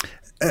cards?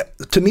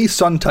 To me,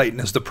 Sun Titan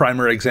is the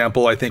primary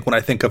example, I think, when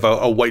I think of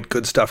a white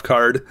good stuff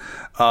card.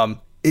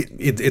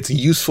 It's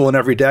useful in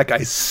every deck. I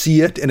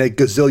see it in a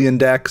gazillion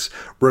decks,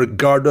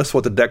 regardless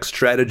what the deck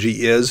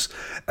strategy is.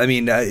 I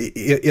mean,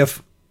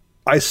 if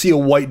I see a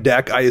white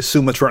deck, I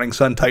assume it's running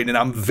Sun Titan, and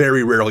I'm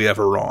very rarely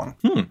ever wrong.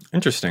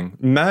 Interesting.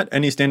 Matt,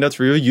 any standouts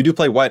for you? You do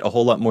play white a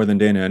whole lot more than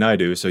Dana and I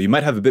do, so you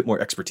might have a bit more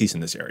expertise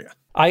in this area.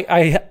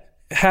 I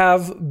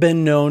have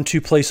been known to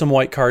play some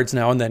white cards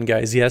now and then,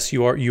 guys. Yes,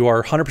 you are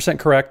 100%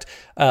 correct.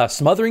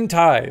 Smothering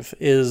Tithe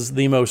is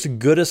the most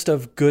goodest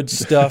of good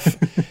stuff.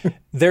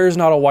 There is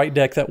not a white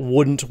deck that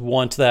wouldn't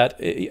want that.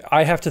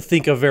 I have to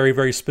think of very,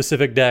 very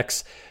specific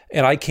decks,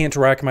 and I can't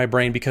rack my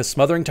brain because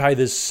Smothering Tithe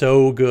is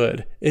so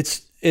good.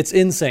 It's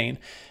insane.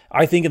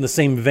 I think in the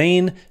same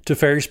vein,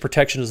 Teferi's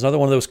Protection is another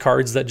one of those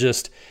cards that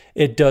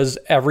it does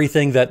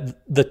everything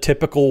that the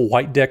typical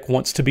white deck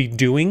wants to be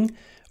doing,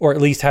 or at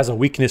least has a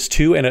weakness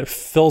to, and it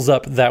fills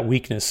up that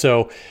weakness.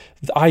 So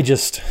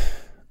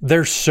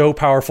they're so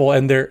powerful,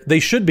 and they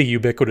should be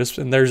ubiquitous,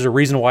 and there's a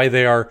reason why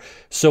they are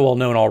so well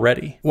known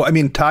already. Well, I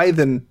mean, Tithe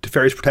and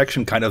Teferi's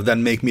Protection kind of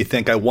then make me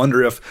think, I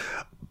wonder if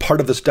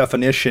part of this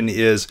definition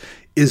is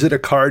it a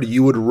card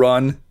you would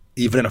run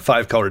even in a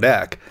 5-color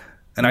deck?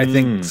 And I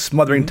think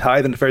Smothering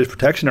Tithe and Teferi's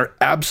Protection are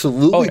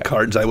absolutely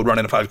cards I would run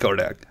in a 5-color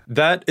deck.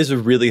 That is a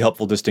really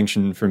helpful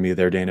distinction for me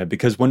there, Dana,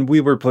 because when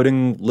we were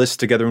putting lists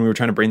together, when we were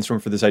trying to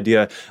brainstorm for this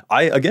idea,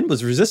 I, again,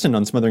 was resistant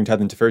on Smothering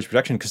Tithe and Teferi's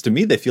Protection, because to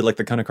me, they feel like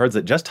the kind of cards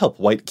that just help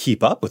white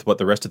keep up with what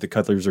the rest of the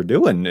colors are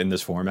doing in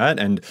this format.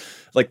 And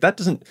like that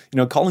doesn't,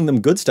 calling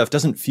them good stuff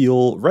doesn't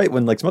feel right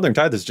when like Smothering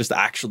Tithe is just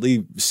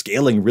actually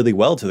scaling really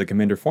well to the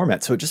Commander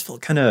format. So it just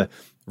felt kind of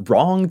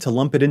wrong to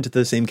lump it into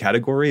the same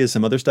category as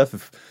some other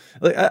stuff.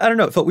 I don't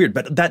know, it felt weird,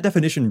 but that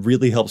definition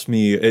really helps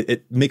me.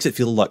 It makes it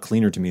feel a lot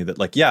cleaner to me that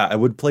like, yeah, I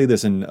would play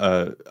this in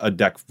a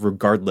deck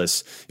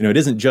regardless. It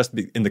isn't just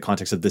in the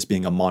context of this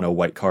being a mono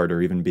white card, or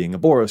even being a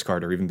Boros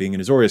card, or even being an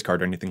Azorius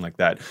card, or anything like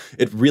that.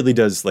 It really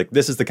does, like,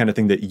 this is the kind of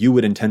thing that you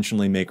would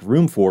intentionally make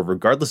room for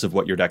regardless of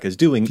what your deck is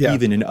doing,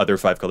 even in other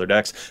 5-color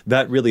decks.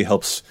 That really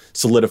helps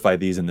solidify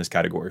these in this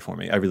category for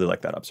me. I really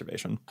like that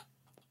observation.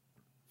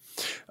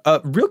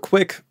 Real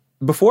quick,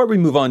 before we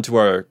move on to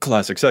our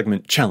classic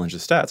segment, Challenge the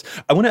Stats,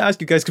 I want to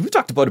ask you guys, because we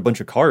talked about a bunch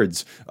of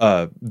cards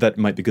that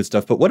might be good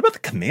stuff, but what about the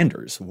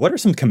commanders? What are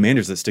some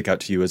commanders that stick out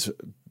to you as,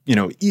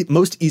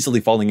 most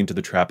easily falling into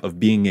the trap of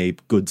being a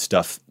good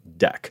stuff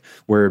deck,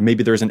 where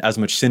maybe there isn't as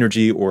much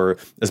synergy or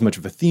as much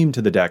of a theme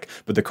to the deck,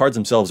 but the cards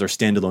themselves are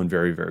standalone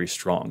very, very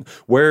strong?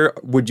 Where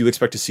would you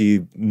expect to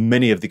see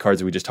many of the cards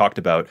that we just talked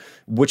about?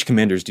 Which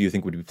commanders do you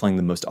think would be playing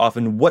the most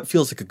often? What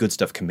feels like a good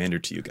stuff commander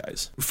to you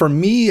guys? For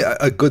me,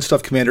 a good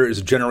stuff commander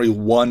is generally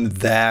one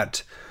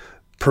that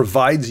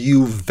provides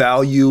you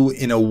value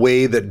in a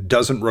way that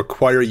doesn't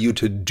require you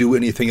to do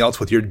anything else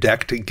with your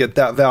deck to get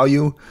that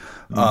value.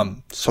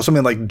 So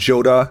something like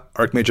Jodah,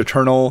 Archmage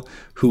Eternal,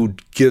 who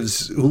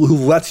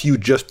lets you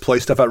just play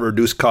stuff at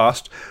reduced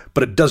cost,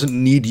 but it doesn't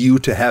need you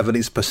to have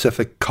any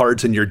specific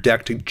cards in your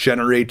deck to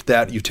generate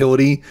that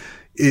utility,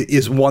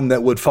 is one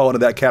that would fall into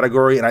that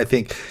category. And I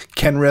think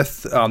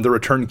Kenrith, the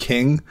Return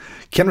King,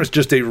 Kenrith's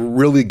just a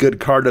really good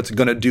card that's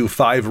going to do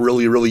 5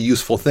 really, really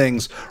useful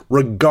things,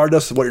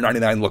 regardless of what your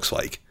 99 looks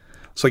like.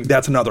 So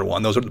that's another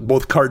one. Those are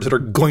both cards that are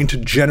going to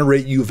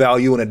generate you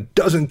value, and it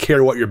doesn't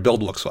care what your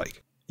build looks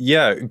like.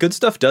 Yeah, good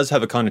stuff does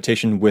have a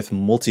connotation with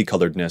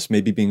multicoloredness,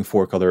 maybe being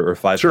 4-color or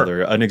 5-color.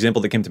 Sure. An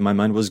example that came to my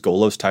mind was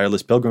Golos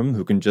Tireless Pilgrim,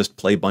 who can just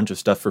play a bunch of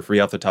stuff for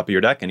free off the top of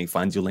your deck, and he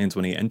finds you lands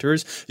when he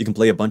enters. You can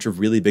play a bunch of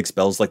really big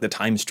spells like the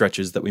Time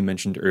Stretches that we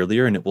mentioned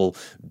earlier, and it will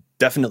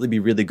definitely be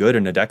really good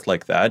in a deck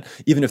like that.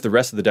 Even if the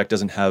rest of the deck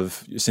doesn't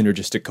have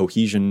synergistic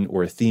cohesion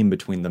or a theme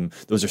between them,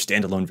 those are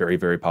standalone, very,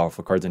 very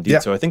powerful cards indeed. Yeah.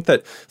 So I think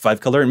that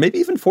 5-color and maybe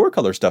even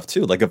 4-color stuff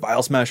too, like a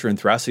Vile Smasher and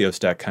Thrasios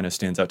deck, kind of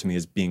stands out to me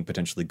as being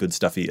potentially good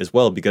stuffy as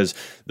well, because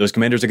those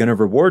commanders are going to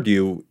reward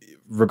you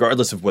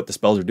regardless of what the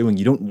spells are doing.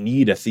 You don't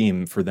need a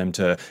theme for them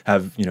to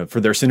have, for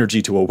their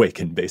synergy to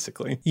awaken,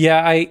 basically.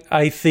 Yeah,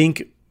 I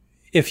think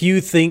if you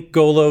think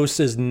Golos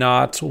is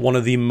not one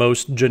of the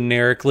most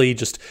generically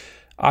just,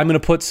 I'm going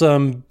to put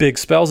some big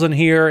spells in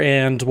here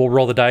and we'll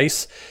roll the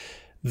dice,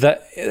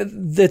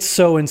 that's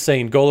so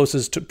insane. Golos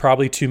is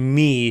probably, to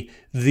me,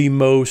 the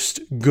most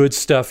good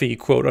stuffy,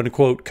 quote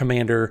unquote,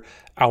 commander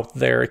out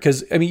there.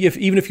 Because,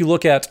 even if you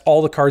look at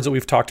all the cards that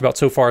we've talked about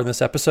so far in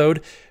this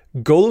episode,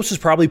 Golos is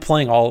probably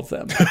playing all of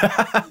them.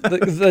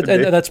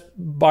 And that's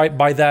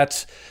by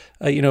that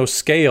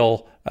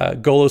scale.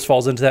 Golos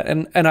falls into that.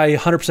 And I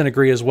 100%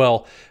 agree as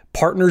well.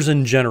 Partners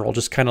in general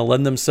just kind of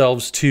lend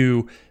themselves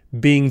to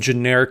being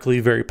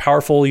generically very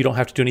powerful. You don't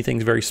have to do anything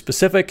very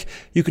specific.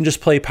 You can just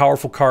play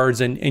powerful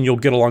cards and you'll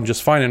get along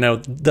just fine. And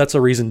now that's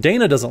a reason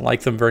Dana doesn't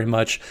like them very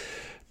much.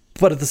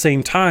 But at the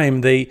same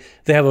time, they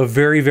have a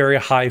very, very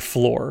high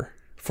floor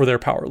for their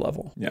power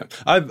level. Yeah,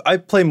 I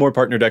play more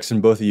partner decks than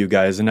both of you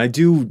guys, and I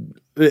do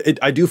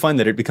find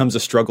that it becomes a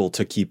struggle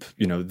to keep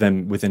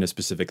them within a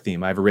specific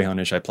theme. I have a Rayhan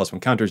Ishai +1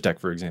 counters deck,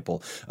 for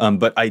example,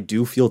 but I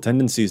do feel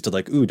tendencies to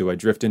like, ooh, do I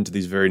drift into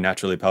these very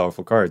naturally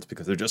powerful cards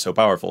because they're just so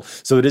powerful?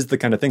 So it is the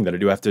kind of thing that I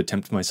do have to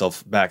tempt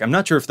myself back. I'm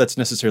not sure if that's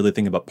necessarily a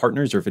thing about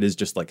partners or if it is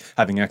just like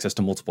having access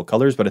to multiple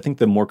colors, but I think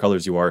the more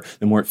colors you are,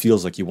 the more it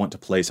feels like you want to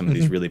play some of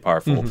these really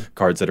powerful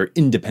cards that are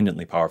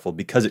independently powerful,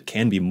 because it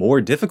can be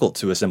more difficult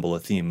to assemble a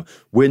theme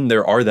when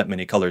there are that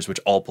many colors which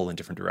all pull in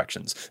different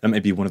directions. That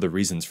might be one of the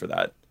reasons for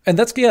that. And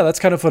that's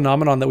kind of a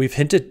phenomenon that we've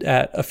hinted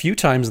at a few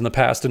times in the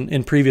past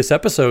in previous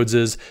episodes,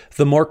 is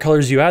the more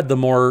colors you add, the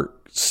more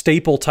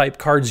staple type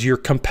cards you're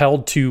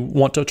compelled to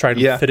want to try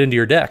to fit into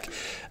your deck.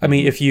 I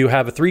mean, if you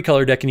have a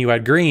 3-color deck and you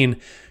add green,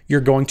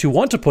 you're going to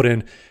want to put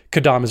in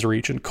Kadama's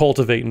Reach and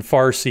Cultivate and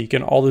Farseek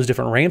and all those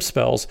different ramp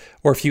spells.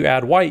 Or if you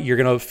add white, you're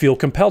going to feel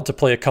compelled to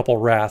play a couple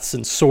Wraths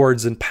and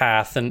Swords and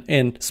Path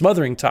and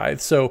Smothering Tithe.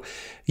 So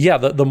yeah,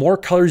 the more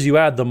colors you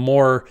add, the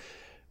more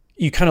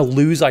you kind of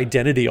lose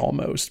identity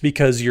almost,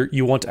 because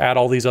you want to add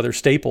all these other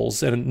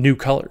staples and new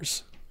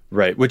colors.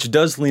 Right, which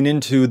does lean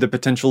into the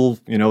potential,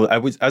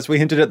 as we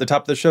hinted at the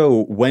top of the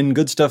show, when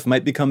good stuff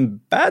might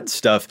become bad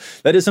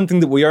stuff. That is something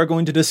that we are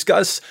going to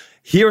discuss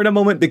here in a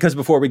moment, because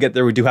before we get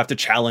there, we do have to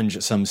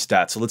challenge some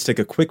stats. So let's take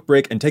a quick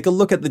break and take a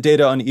look at the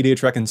data on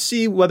EDHREC and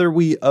see whether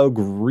we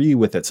agree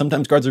with it.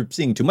 Sometimes cards are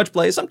seeing too much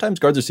play, sometimes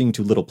cards are seeing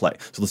too little play.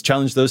 So let's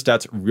challenge those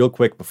stats real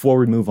quick before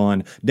we move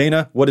on.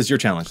 Dana, what is your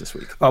challenge this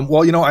week?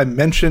 I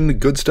mentioned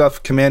good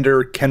stuff,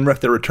 Commander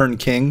Kenrith, the Return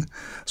King.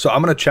 So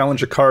I'm going to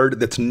challenge a card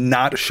that's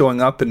not showing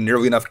up in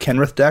nearly enough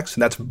Kenrith decks,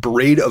 and that's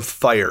Braid of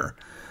Fire.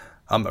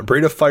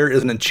 Braid of Fire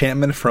is an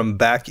enchantment from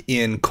back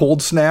in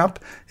Cold Snap.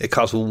 It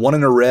costs 1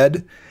 and a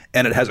red,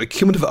 and it has a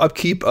cumulative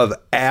upkeep of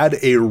add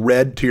a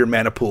red to your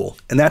mana pool.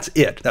 And that's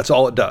it. That's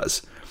all it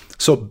does.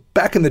 So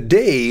back in the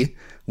day,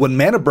 when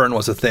mana burn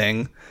was a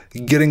thing,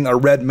 getting a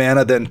red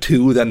mana, then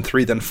 2, then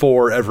 3, then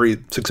 4 every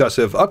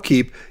successive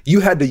upkeep, you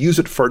had to use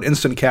it for an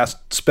instant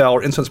cast spell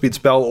or instant speed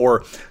spell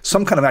or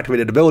some kind of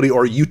activated ability,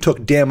 or you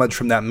took damage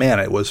from that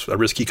mana. It was a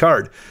risky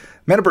card.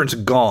 Mana burn's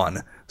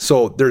gone,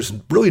 so there's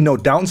really no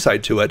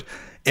downside to it.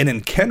 And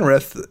in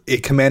Kenrith, a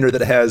commander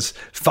that has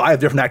 5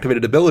 different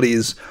activated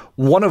abilities,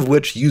 one of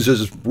which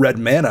uses red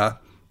mana,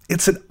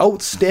 it's an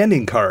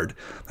outstanding card.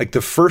 Like,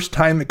 the first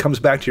time it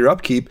comes back to your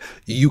upkeep,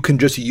 you can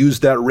just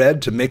use that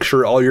red to make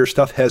sure all your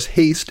stuff has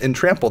haste and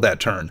trample that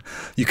turn.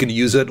 You can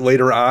use it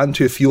later on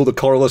to fuel the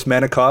colorless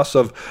mana costs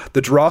of the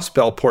draw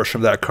spell portion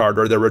of that card,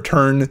 or the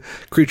return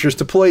creatures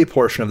to play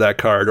portion of that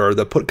card, or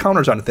the put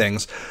counters on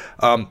things.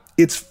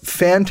 It's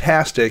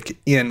fantastic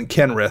in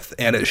Kenrith,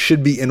 and it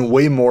should be in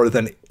way more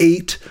than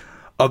 8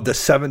 of the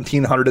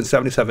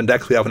 1,777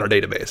 decks we have in our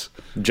database.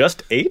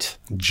 Just 8?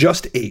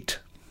 Just 8.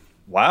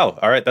 Wow.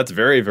 All right. That's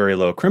very, very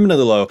low.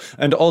 Criminally low.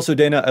 And also,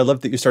 Dana, I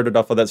love that you started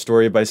off with that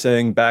story by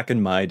saying back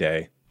in my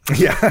day.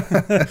 Yeah.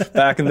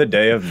 Back in the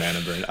day of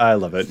mana burn. I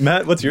love it.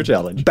 Matt, what's your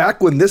challenge?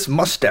 Back when this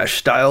mustache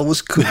style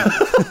was cool.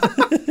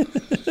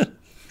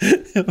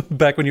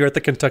 Back when you were at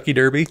the Kentucky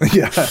Derby.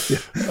 Yeah.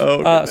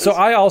 So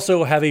I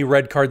also have a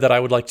red card that I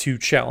would like to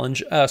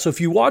challenge. So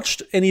if you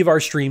watched any of our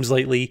streams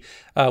lately,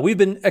 we've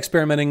been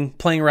experimenting,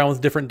 playing around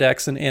with different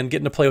decks and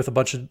getting to play with a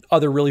bunch of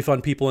other really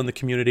fun people in the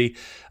community.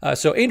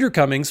 So Andrew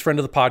Cummings, friend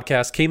of the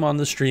podcast, came on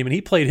the stream and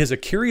he played his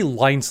Akiri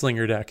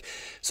Lineslinger deck.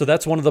 So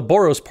that's one of the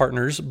Boros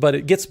partners, but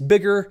it gets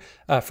bigger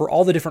for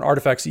all the different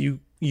artifacts that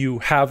you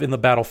have in the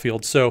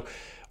battlefield. So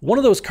one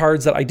of those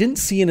cards that I didn't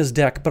see in his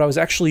deck, but I was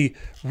actually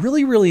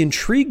really, really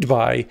intrigued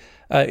by,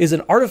 is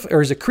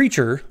a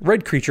creature,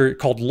 red creature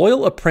called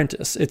Loyal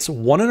Apprentice. It's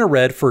 1 and a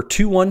red for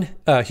 2/1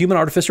 human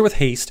artificer with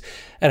haste,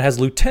 and it has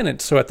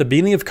Lieutenant. So at the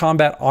beginning of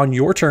combat on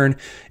your turn,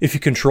 if you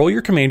control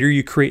your commander,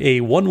 you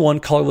create a 1/1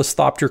 colorless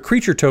Thopter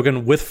creature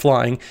token with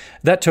flying.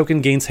 That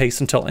token gains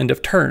haste until end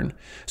of turn.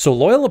 So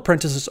Loyal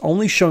Apprentice is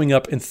only showing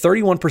up in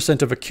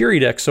 31% of Akiri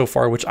decks so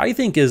far, which I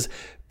think is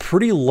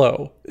pretty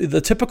low.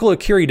 The typical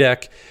Akiri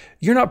deck,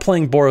 you're not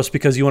playing Boros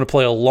because you want to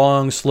play a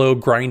long, slow,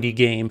 grindy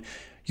game.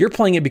 You're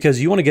playing it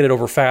because you want to get it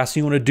over fast.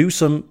 You want to do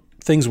some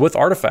things with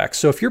artifacts.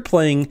 So if you're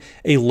playing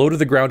a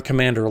low-to-the-ground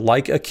commander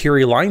like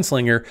Akiri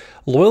Lineslinger,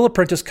 Loyal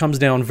Apprentice comes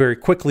down very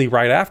quickly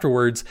right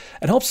afterwards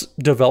and helps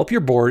develop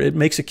your board. It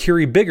makes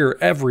Akiri bigger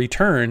every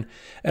turn.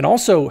 And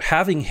also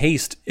having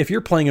haste, if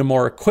you're playing a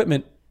more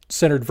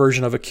equipment-centered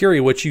version of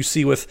Akiri, which you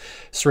see with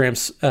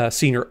SRAM's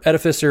Senior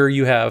Edificer,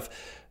 you have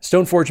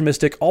Stoneforge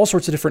Mystic, all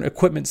sorts of different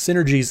equipment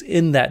synergies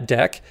in that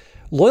deck.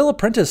 Loyal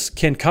Apprentice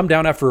can come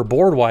down after a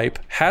board wipe,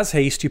 has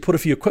haste, you put a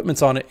few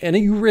equipments on it, and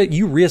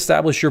you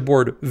reestablish your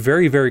board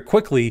very, very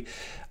quickly.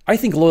 I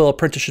think Loyal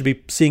Apprentice should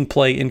be seeing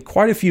play in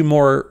quite a few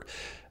more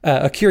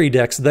Akiri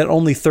decks than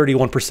only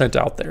 31%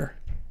 out there.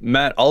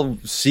 Matt, I'll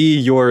see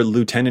your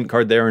lieutenant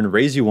card there and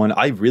raise you one.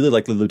 I really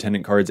like the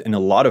lieutenant cards in a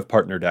lot of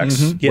partner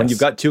decks. When Yes. you've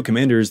got two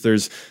commanders,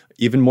 there's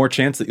even more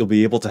chance that you'll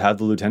be able to have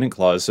the lieutenant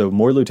clause. So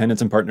more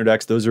lieutenants in partner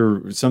decks, those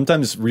are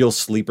sometimes real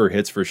sleeper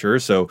hits for sure.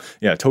 So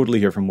yeah, totally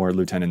here for more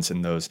lieutenants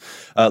in those.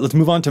 Let's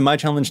move on to my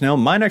challenge now.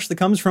 Mine actually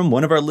comes from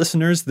one of our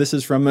listeners. This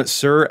is from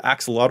Sir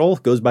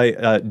Axolotl, goes by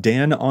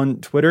Dan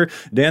on Twitter.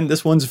 Dan,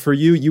 this one's for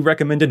you. You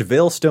recommended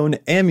Veilstone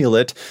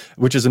Amulet,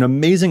 which is an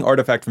amazing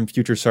artifact from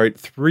Future Sight.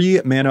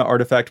 3 mana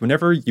artifact.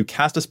 Whenever you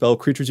cast a spell,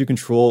 creatures you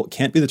control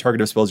can't be the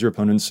target of spells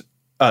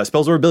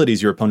or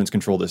abilities your opponents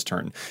control this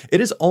turn.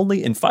 It is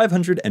only in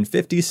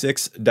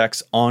 556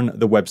 decks on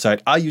the website.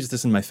 I use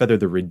this in my Feather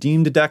the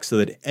Redeemed deck so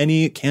that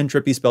any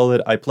cantrippy spell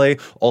that I play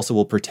also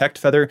will protect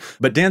Feather.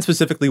 But Dan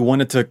specifically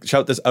wanted to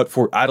shout this out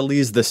for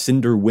Adeliz, the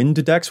Cinder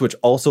Wind decks, which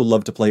also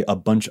love to play a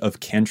bunch of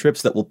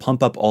cantrips that will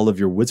pump up all of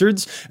your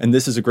wizards. And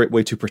this is a great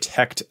way to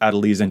protect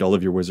Adeliz and all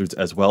of your wizards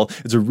as well.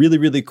 It's a really,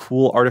 really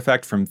cool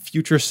artifact from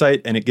Future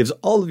Sight, and it gives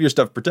all of your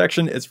stuff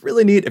protection. It's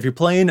really neat. If you're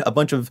playing a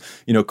bunch of,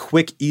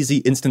 quick, easy,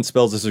 instant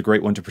spells, this is a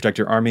great one to protect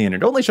your army, and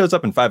it only shows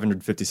up in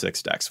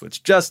 556 decks,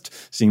 which just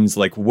seems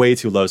like way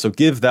too low, so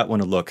give that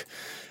one a look.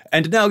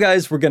 And now,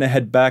 guys, we're going to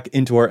head back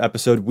into our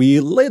episode. We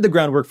laid the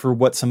groundwork for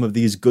what some of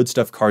these good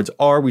stuff cards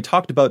are. We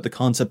talked about the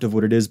concept of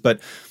what it is,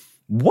 but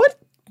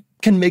what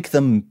can make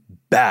them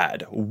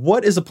bad?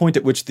 What is a point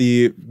at which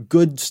the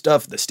good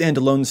stuff, the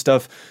standalone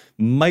stuff,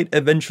 might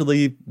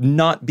eventually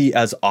not be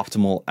as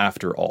optimal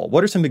after all?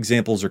 What are some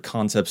examples or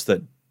concepts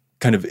that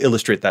kind of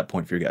illustrate that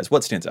point for you guys?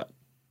 What stands out?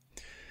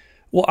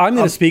 Well, I'm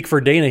going to speak for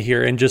Dana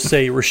here and just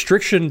say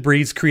restriction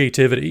breeds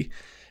creativity.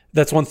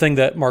 That's one thing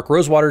that Mark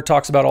Rosewater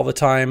talks about all the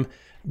time.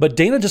 But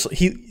Dana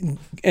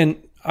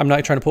and I'm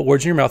not trying to put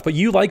words in your mouth, but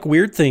you like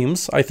weird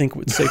themes, I think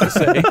it's safe to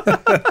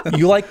say.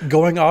 You like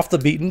going off the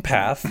beaten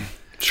path.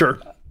 Sure.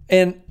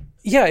 And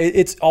yeah,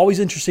 it's always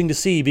interesting to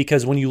see,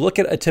 because when you look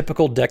at a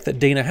typical deck that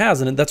Dana has,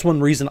 and that's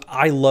one reason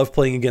I love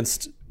playing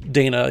against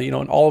Dana, in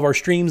all of our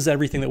streams,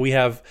 everything that we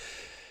have,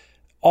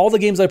 all the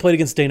games I played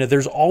against Dana,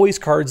 there's always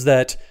cards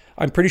that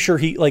I'm pretty sure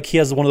he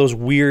has one of those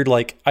weird,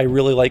 I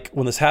really like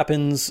when this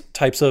happens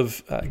types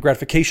of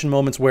gratification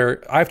moments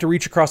where I have to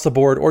reach across the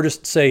board or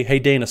just say, hey,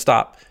 Dana,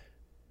 stop.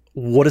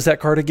 What is that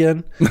card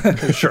again?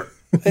 Sure.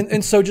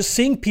 And so just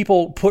seeing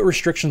people put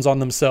restrictions on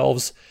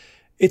themselves,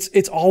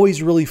 it's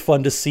always really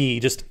fun to see.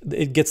 Just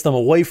it gets them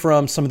away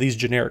from some of these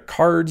generic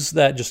cards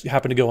that just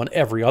happen to go on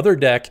every other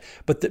deck.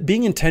 But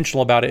being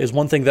intentional about it is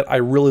one thing that I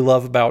really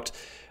love about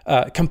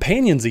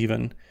companions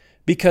even,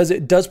 because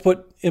it does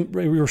put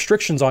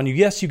restrictions on you.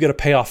 Yes, you get a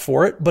payoff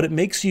for it, but it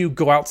makes you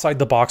go outside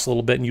the box a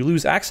little bit, and you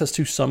lose access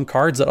to some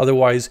cards that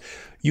otherwise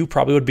you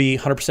probably would be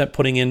 100%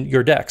 putting in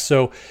your deck.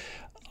 So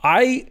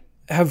I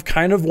have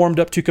kind of warmed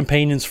up to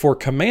companions for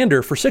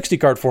Commander for 60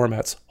 card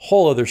formats.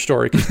 Whole other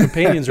story, because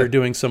companions are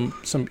doing some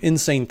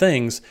insane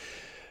things.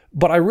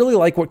 But I really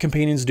like what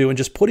companions do and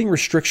just putting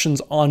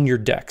restrictions on your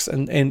decks.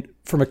 And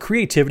from a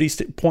creativity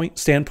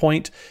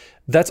standpoint,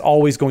 that's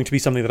always going to be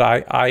something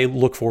that I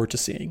look forward to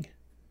seeing.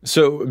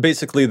 So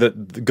basically, the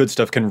good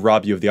stuff can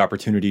rob you of the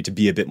opportunity to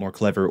be a bit more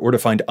clever or to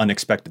find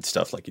unexpected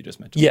stuff, like you just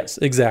mentioned. Yes,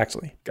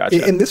 exactly.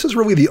 Gotcha. And this is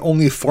really the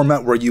only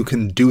format where you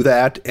can do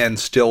that and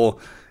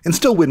still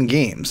win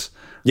games.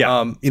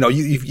 Yeah.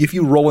 If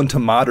you roll into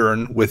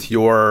Modern with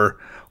your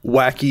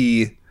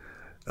wacky,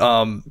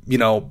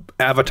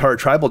 Avatar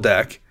tribal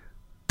deck,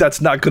 that's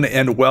not going to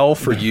end well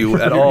for you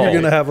at all. You're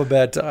going to have a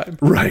bad time.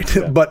 Right.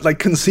 Yeah. But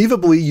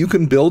conceivably you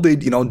can build a,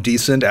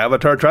 decent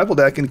Avatar tribal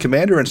deck in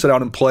Commander and sit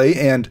out and play.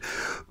 And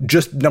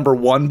just number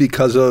one,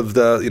 because of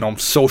the,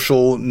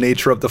 social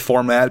nature of the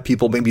format,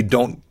 people maybe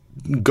don't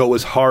go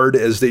as hard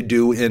as they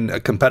do in a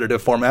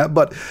competitive format,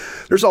 but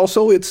there's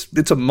also it's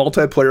a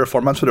multiplayer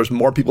format, so there's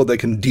more people that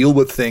can deal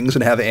with things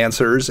and have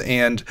answers,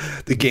 and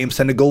the games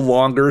tend to go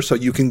longer, so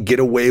you can get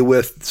away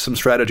with some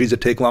strategies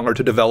that take longer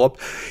to develop.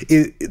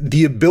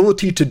 The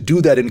ability to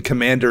do that in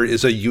Commander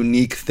is a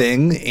unique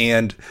thing,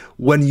 and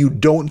when you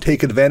don't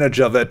take advantage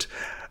of it,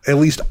 at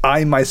least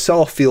I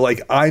myself feel like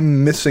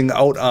I'm missing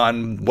out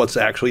on what's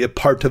actually a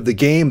part of the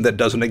game that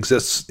doesn't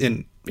exist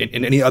in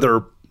any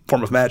other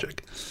form of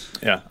Magic.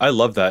 Yeah, I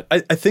love that. I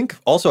think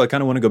also I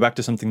kind of want to go back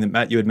to something that,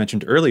 Matt, you had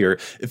mentioned earlier.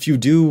 If you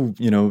do,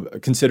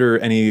 consider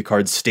any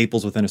cards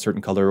staples within a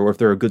certain color, or if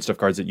there are good stuff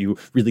cards that you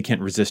really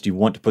can't resist, you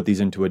want to put these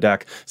into a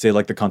deck, say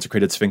like the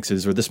Consecrated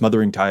Sphinxes or the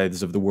Smothering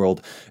Tithes of the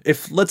world.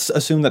 Let's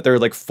assume that there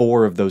are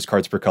 4 of those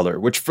cards per color,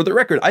 which for the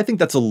record, I think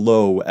that's a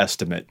low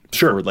estimate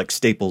for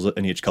staples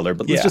in each color,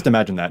 but let's just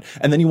imagine that.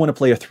 And then you want to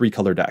play a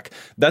 3-color deck.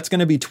 That's going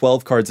to be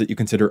 12 cards that you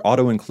consider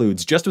auto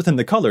includes just within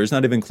the colors,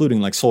 not even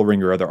including Sol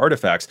Ring or other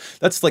artifacts.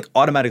 That's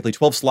automatically roughly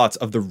 12 slots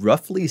of the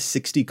roughly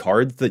 60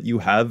 cards that you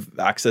have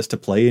access to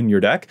play in your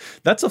deck,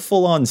 that's a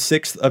full-on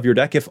sixth of your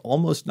deck, if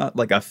almost not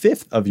like a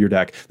fifth of your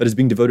deck that is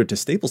being devoted to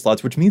staple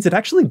slots, which means it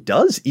actually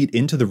does eat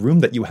into the room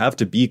that you have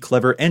to be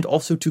clever and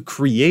also to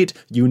create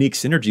unique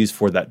synergies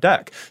for that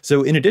deck.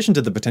 So in addition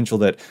to the potential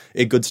that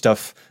a good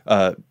stuff,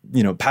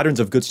 patterns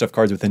of good stuff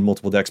cards within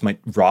multiple decks might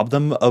rob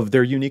them of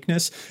their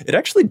uniqueness, it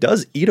actually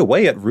does eat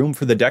away at room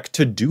for the deck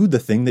to do the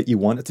thing that you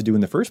want it to do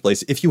in the first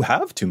place. If you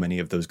have too many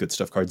of those good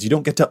stuff cards, you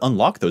don't get to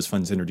unlock those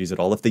fun synergies at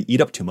all if they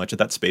eat up too much of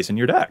that space in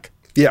your deck.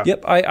 Yeah.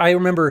 Yep. I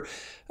remember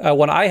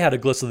when I had a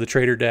Gliss of the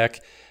Trader deck,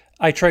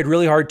 I tried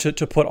really hard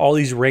to put all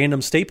these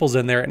random staples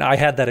in there, and I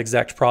had that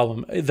exact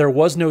problem. There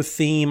was no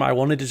theme. I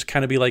wanted to just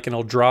kind of be like an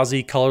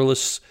Eldrazi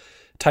colorless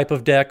type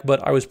of deck,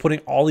 but I was putting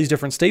all these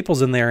different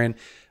staples in there, and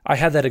I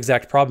had that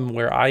exact problem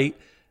where I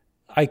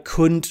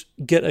couldn't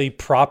get a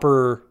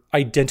proper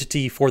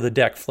identity for the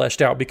deck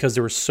fleshed out because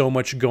there was so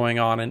much going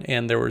on,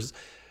 and there was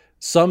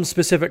some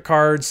specific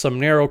cards, some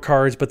narrow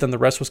cards, but then the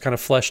rest was kind of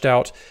fleshed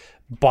out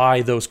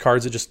by those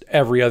cards that just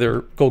every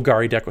other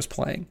Golgari deck was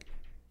playing.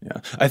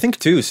 Yeah, I think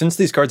too, since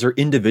these cards are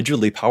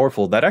individually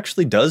powerful, that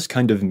actually does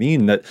kind of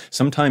mean that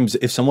sometimes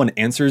if someone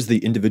answers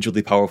the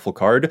individually powerful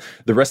card,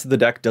 the rest of the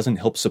deck doesn't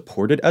help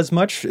support it as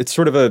much. It's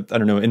sort of I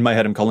don't know, in my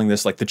head I'm calling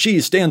this like the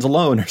cheese stands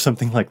alone or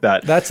something like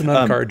that. That's an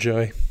uncard,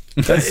 Joey.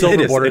 That's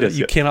silver border.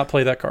 You cannot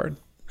play that card.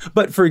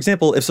 But for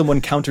example, if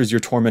someone counters your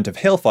Torment of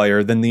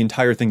Hailfire, then the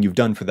entire thing you've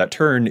done for that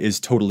turn is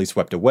totally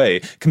swept away.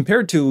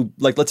 Compared to,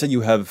 like, let's say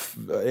you have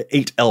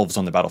 8 elves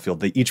on the battlefield.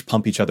 They each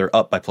pump each other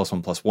up by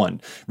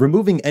 +1/+1.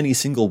 Removing any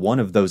single one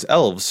of those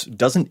elves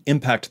doesn't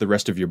impact the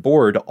rest of your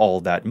board all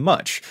that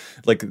much.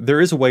 Like,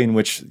 there is a way in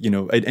which,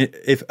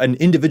 if an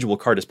individual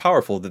card is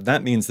powerful,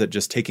 that means that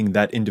just taking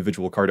that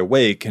individual card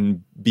away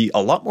can be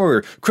a lot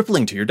more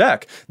crippling to your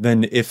deck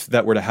than if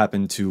that were to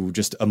happen to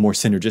just a more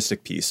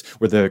synergistic piece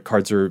where the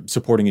cards are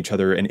supporting each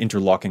other and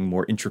interlocking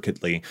more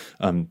intricately.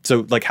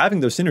 So like having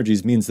those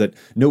synergies means that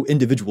no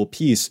individual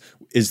piece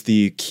is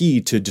the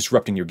key to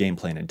disrupting your game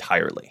plan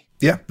entirely.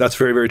 Yeah, that's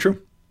very, very true.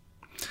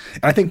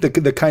 And I think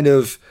the kind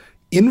of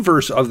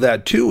inverse of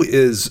that too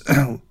is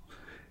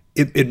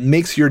it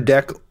makes your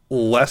deck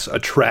less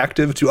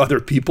attractive to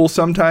other people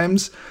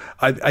sometimes.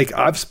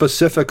 I've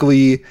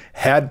specifically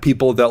had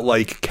people that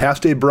like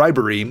cast a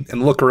bribery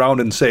and look around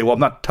and say, well, I'm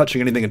not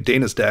touching anything in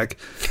Dana's deck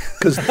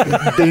because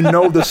they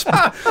know this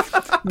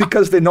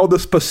because they know the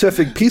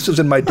specific pieces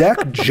in my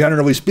deck,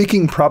 generally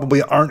speaking,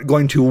 probably aren't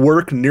going to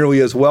work nearly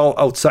as well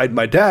outside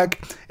my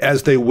deck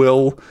as they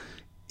will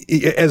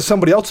as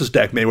somebody else's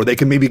deck may, where they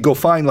can maybe go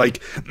find,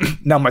 like,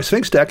 now my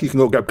Sphinx deck, you can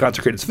go grab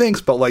Consecrated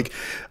Sphinx, but like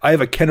I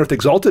have a Kenrith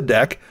Exalted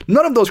deck.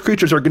 None of those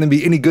creatures are going to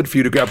be any good for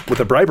you to grab with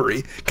a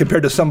bribery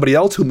compared to somebody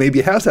else who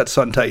maybe has that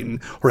Sun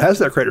Titan or has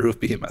that Crater Hoof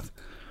Behemoth.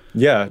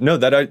 Yeah, no,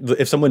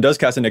 if someone does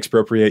cast an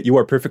Expropriate, you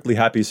are perfectly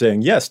happy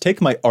saying, yes, take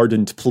my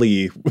Ardent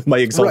Plea with my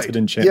Exalted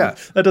Enchantment.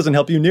 Yeah. That doesn't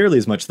help you nearly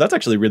as much. So that's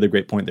actually a really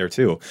great point there,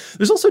 too.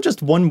 There's also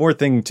just one more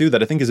thing, too,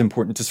 that I think is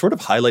important to sort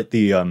of highlight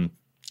the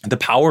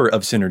power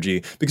of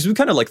synergy, because we've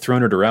kind of like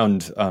thrown it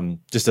around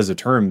just as a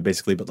term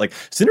basically, but like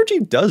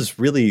synergy does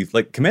really,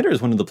 like, Commander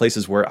is one of the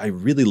places where I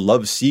really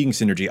love seeing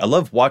synergy. I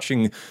love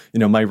watching,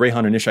 my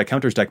Rayhan and Ishai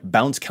counters deck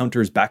bounce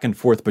counters back and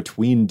forth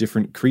between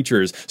different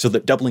creatures so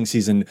that Doubling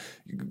Season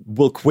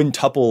will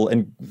quintuple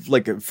and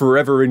like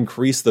forever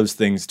increase those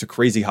things to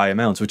crazy high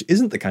amounts, which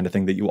isn't the kind of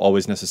thing that you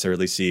always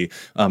necessarily see.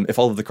 If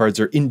all of the cards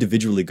are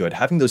individually good,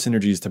 having those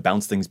synergies to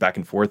bounce things back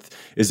and forth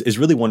is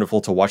really wonderful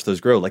to watch those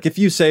grow. Like if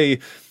you say,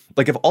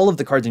 like if all of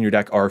the cards in your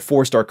deck are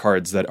 4-star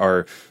cards that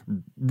are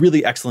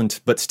really excellent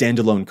but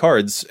standalone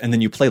cards, and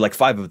then you play like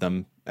 5 of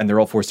them and they're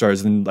all 4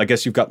 stars, then I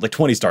guess you've got like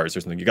 20 stars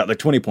or something. You got like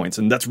 20 points,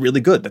 and that's really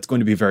good. That's going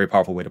to be a very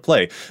powerful way to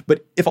play.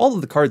 But if all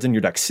of the cards in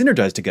your deck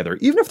synergize together,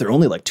 even if they're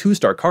only like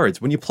 2-star cards,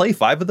 when you play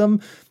 5 of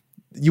them,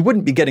 you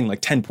wouldn't be getting like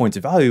 10 points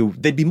of value.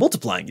 They'd be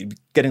multiplying. You'd be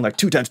getting like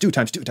 2 times 2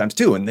 times 2 times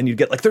 2, and then you'd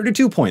get like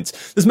 32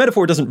 points. This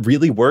metaphor doesn't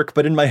really work,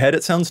 but in my head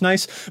it sounds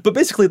nice. But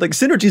basically, like,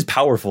 synergy is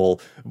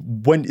powerful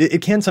when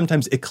it can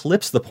sometimes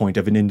eclipse the point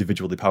of an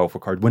individually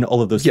powerful card when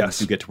all of those things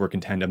do get to work in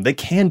tandem. They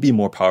can be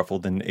more powerful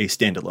than a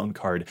standalone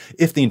card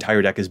if the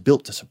entire deck is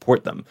built to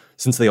support them,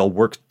 since they all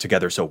work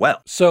together so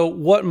well. So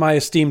what my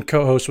esteemed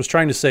co-host was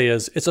trying to say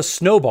is it's a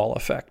snowball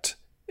effect.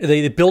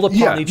 They build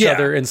upon each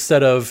other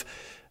instead of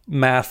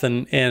math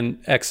and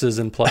X's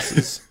and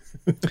pluses.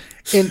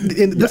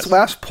 And this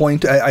last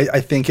point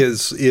I think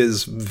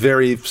is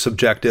very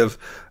subjective.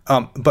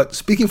 But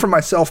speaking for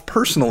myself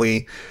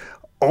personally,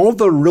 all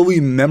the really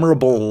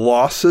memorable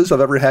losses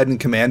I've ever had in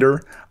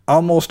Commander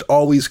almost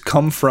always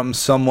come from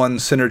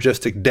someone's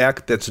synergistic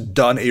deck that's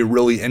done a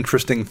really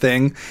interesting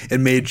thing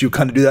and made you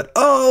kind of do that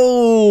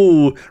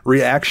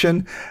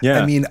reaction. Yeah.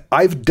 I mean,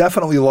 I've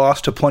definitely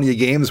lost to plenty of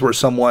games where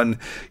someone,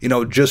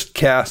 just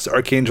casts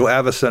Archangel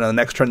Avacyn, and the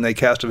next turn they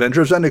cast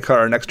Avenger of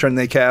Zendikar, next turn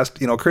they cast,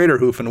 Crater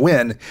Hoof and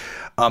win.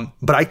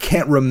 But I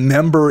can't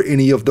remember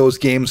any of those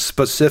games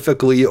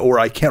specifically, or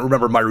I can't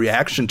remember my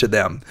reaction to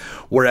them.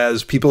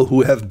 Whereas people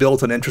who have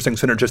built an interesting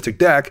synergistic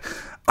deck,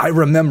 I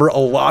remember a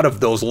lot of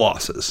those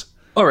losses.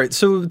 All right,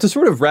 so to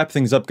sort of wrap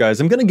things up,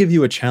 guys, I'm going to give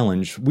you a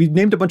challenge. We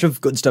named a bunch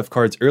of good stuff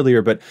cards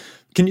earlier, but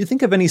can you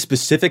think of any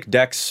specific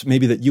decks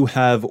maybe that you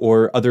have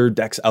or other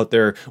decks out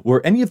there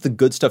where any of the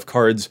good stuff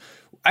cards,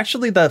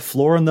 actually the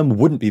floor on them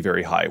wouldn't be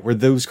very high, where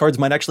those cards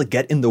might actually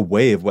get in the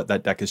way of what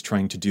that deck is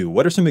trying to do?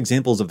 What are some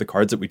examples of the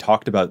cards that we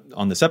talked about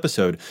on this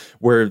episode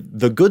where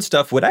the good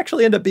stuff would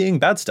actually end up being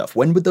bad stuff?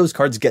 When would those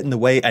cards get in the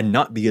way and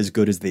not be as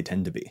good as they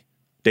tend to be?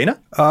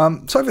 Dana?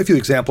 So I have a few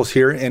examples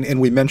here,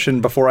 and we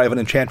mentioned before I have an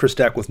Enchantress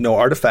deck with no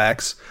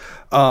artifacts.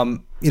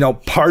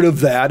 Part of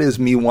that is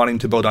me wanting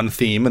to build on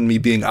theme and me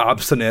being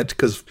obstinate,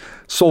 because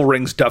Sol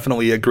Ring's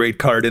definitely a great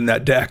card in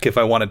that deck if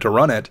I wanted to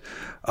run it.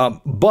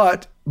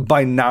 But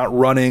by not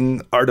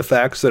running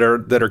artifacts that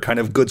are kind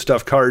of good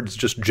stuff cards,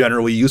 just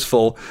generally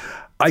useful,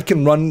 I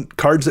can run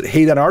cards that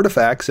hate on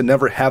artifacts and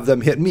never have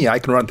them hit me. I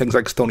can run things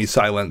like Stony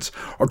Silence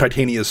or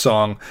Titania's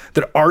Song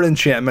that are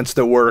enchantments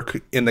that work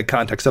in the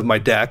context of my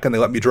deck, and they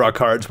let me draw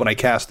cards when I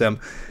cast them,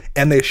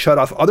 and they shut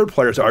off other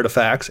players'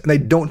 artifacts, and they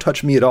don't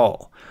touch me at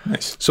all.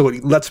 Nice. So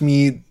it lets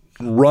me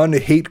run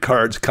hate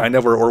cards kind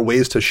of, or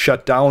ways to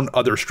shut down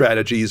other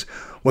strategies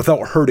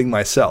without hurting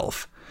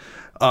myself.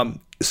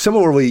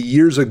 Similarly,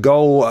 years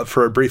ago,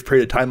 for a brief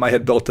period of time, I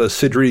had built a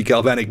Sidri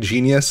Galvanic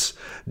Genius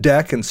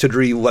deck, and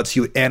Sidri lets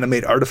you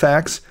animate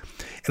artifacts.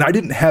 And I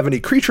didn't have any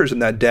creatures in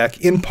that deck,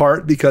 in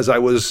part because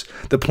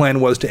the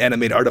plan was to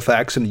animate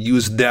artifacts and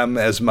use them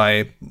as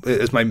my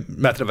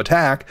method of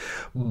attack.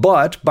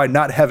 But by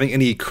not having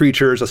any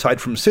creatures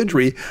aside from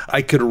Sidri,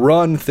 I could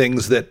run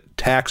things that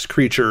tax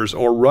creatures,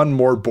 or run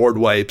more board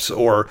wipes,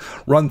 or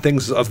run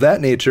things of that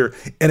nature.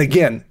 And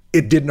again,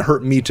 it didn't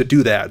hurt me to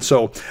do that.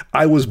 So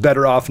I was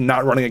better off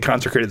not running a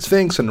Consecrated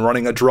Sphinx and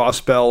running a draw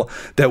spell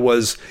that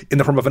was in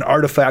the form of an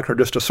artifact or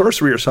just a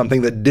sorcery or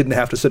something that didn't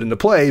have to sit into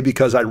play,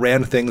 because I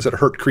ran things that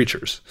hurt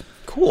creatures.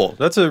 Cool.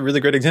 That's a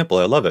really great example.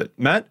 I love it.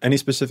 Matt, any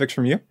specifics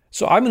from you?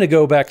 So I'm going to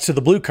go back to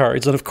the blue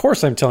cards, and of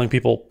course I'm telling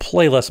people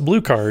play less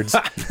blue cards.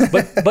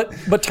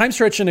 but Time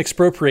Stretch and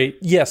Expropriate,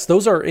 yes,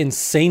 those are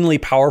insanely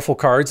powerful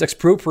cards.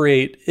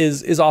 Expropriate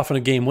is often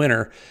a game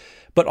winner.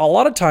 But a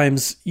lot of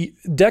times,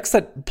 decks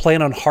that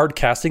plan on hard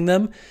casting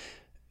them,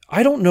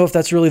 I don't know if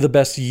that's really the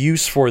best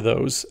use for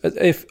those.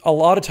 If a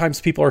lot of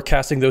times people are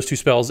casting those two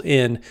spells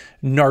in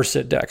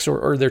Narset decks,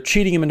 or they're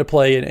cheating them into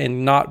play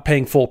and not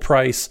paying full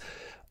price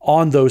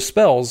on those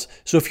spells.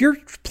 So if you're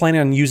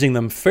planning on using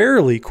them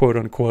fairly, quote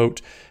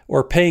unquote,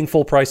 or paying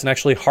full price and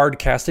actually hard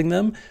casting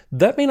them,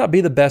 that may not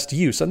be the best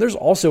use. And there's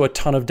also a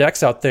ton of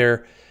decks out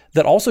there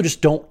that also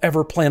just don't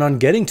ever plan on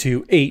getting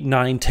to 8,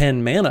 9,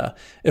 10 mana.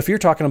 If you're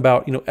talking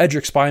about,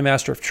 Edric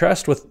Spymaster of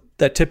Trest,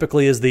 that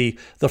typically is the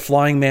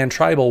Flying Man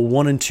Tribal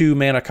 1 and 2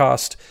 mana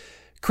cost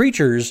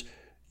creatures,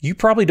 you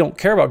probably don't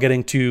care about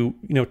getting to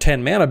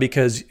 10 mana,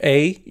 because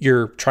A,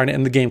 you're trying to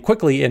end the game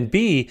quickly, and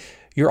B,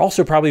 you're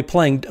also probably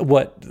playing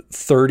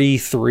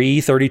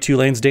 33, 32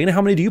 lanes. Dana,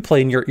 how many do you play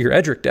in your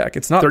Edric deck?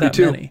 It's not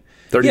 32. that many.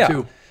 32.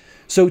 Yeah.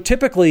 So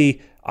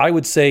typically, I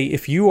would say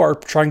if you are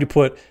trying to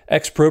put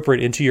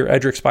Expropriate into your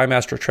Edric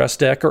Spymaster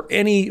Trest deck, or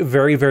any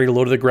very, very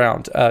low to the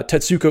ground,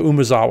 Tetsuka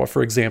Umezawa,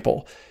 for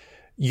example,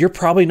 you're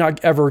probably not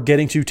ever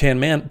getting to 10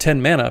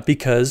 mana,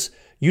 because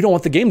you don't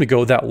want the game to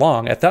go that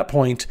long. At that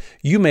point,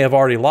 you may have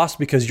already lost,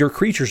 because your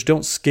creatures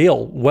don't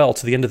scale well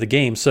to the end of the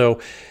game. So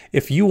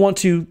if you want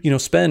to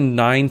spend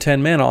 9,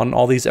 10 mana on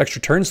all these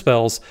extra turn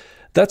spells,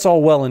 that's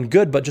all well and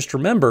good, but just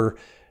remember,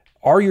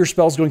 are your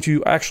spells going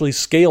to actually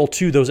scale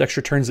to those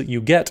extra turns that you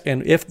get?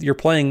 And if you're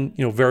playing,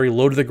 very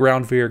low to the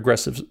ground, very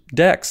aggressive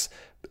decks,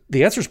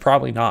 the answer is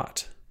probably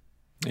not.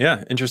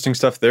 Yeah, interesting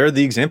stuff there.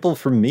 The example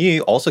for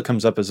me also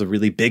comes up as a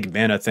really big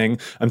mana thing.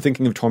 I'm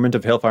thinking of Torment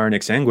of Hailfire and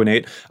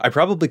Exsanguinate. I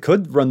probably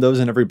could run those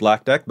in every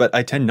black deck, but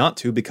I tend not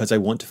to, because I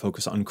want to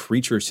focus on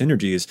creature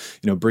synergies.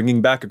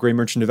 Bringing back a Grey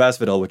Merchant of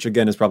Asphodel, which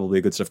again is probably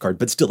a good stuff card,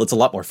 but still it's a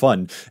lot more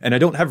fun. And I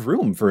don't have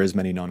room for as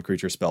many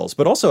non-creature spells.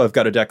 But also I've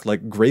got a deck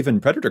like Graven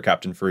Predator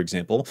Captain, for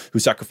example, who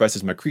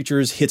sacrifices my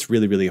creatures, hits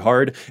really, really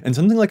hard. And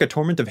something like a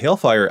Torment of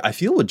Hailfire, I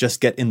feel would just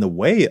get in the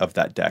way of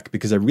that deck,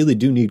 because I really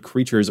do need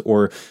creatures,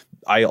 or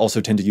I also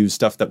tend to use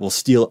stuff that will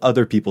steal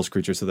other people's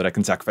creatures so that I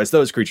can sacrifice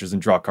those creatures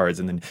and draw cards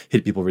and then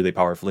hit people really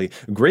powerfully.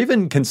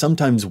 Graven can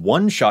sometimes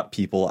one-shot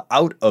people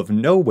out of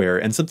nowhere,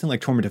 and something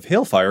like Torment of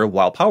Hailfire,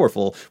 while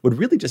powerful, would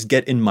really just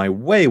get in my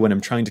way when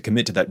I'm trying to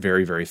commit to that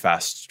very, very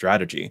fast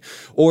strategy.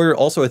 Or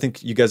also, I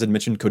think you guys had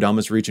mentioned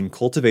Kodama's Reach and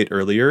Cultivate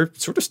earlier,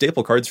 sort of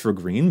staple cards for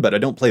green, but I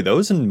don't play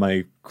those in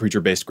my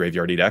creature-based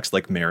graveyardy decks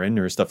like Marin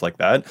or stuff like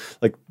that.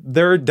 Like,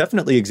 there are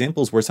definitely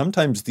examples where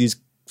sometimes these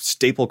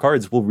staple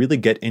cards will really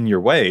get in your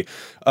way.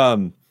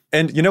 And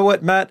you know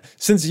what, Matt?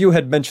 Since you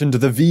had mentioned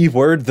the V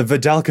word, the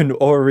Vedalken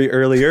Orrery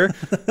earlier,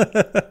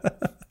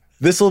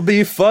 this will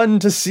be fun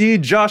to see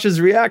Josh's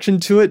reaction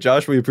to it.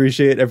 Josh, we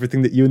appreciate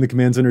everything that you and the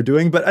Command Zone are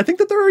doing, but I think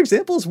that there are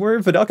examples where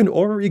Vedalken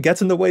Orrery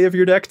gets in the way of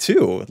your deck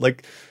too.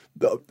 Like,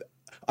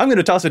 I'm going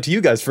to toss it to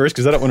you guys first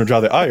because I don't want to draw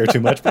the ire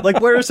too much. But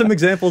like, where are some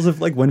examples of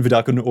like when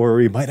Vidaka no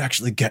Ori might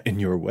actually get in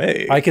your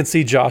way? I can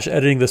see Josh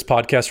editing this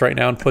podcast right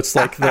now and puts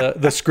like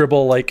the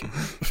scribble like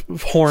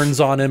horns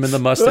on him and the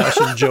mustache,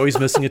 and Joey's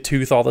missing a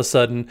tooth all of a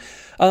sudden.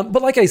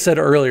 But like I said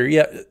earlier,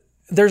 yeah,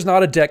 there's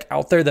not a deck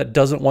out there that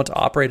doesn't want to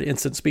operate at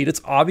instant speed.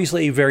 It's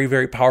obviously a very,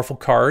 very powerful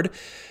card.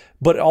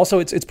 But also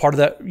it's part of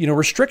that,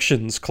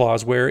 restrictions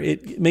clause where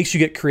it makes you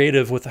get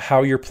creative with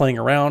how you're playing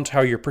around,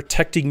 how you're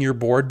protecting your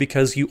board,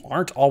 because you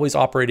aren't always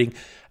operating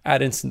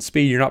at instant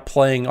speed. You're not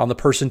playing on the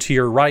person to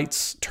your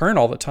right's turn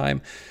all the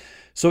time.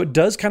 So it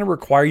does kind of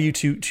require you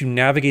to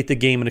navigate the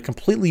game in a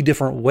completely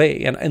different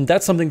way. And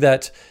that's something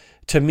that,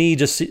 to me,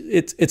 just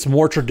it's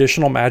more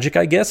traditional Magic,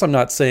 I guess. I'm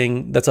not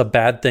saying that's a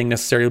bad thing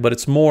necessarily, but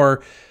it's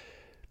more...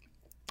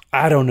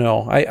 I don't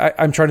know.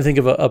 I'm trying to think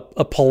of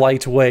a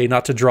polite way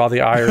not to draw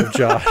the ire of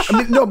Josh. I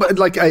mean, no, but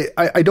like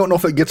I don't know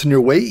if it gets in your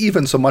way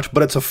even so much,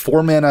 but it's a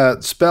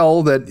 4-mana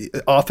spell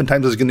that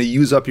oftentimes is going to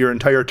use up your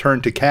entire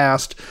turn to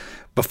cast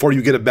before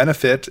you get a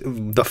benefit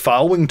the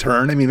following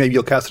turn. I mean, maybe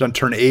you'll cast it on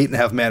turn 8 and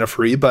have mana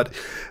free, but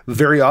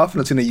very often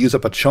it's going to use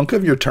up a chunk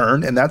of your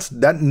turn, and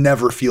that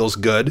never feels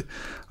good.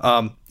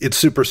 It's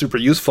super, super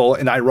useful,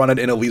 and I run it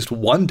in at least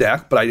one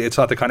deck, but it's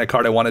not the kind of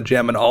card I want to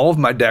jam in all of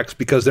my decks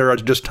because there are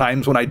just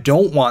times when I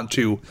don't want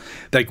to,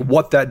 like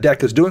what that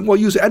deck is doing. Well,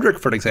 use Edric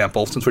for an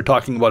example, since we're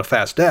talking about a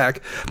fast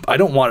deck. I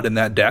don't want it in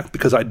that deck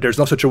because there's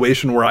no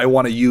situation where I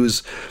want to use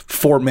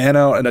 4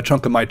 mana and a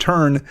chunk of my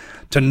turn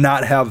to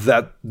not have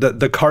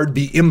the card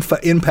be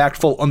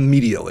impactful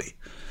immediately.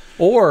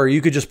 Or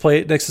you could just play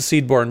it next to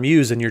Seedborn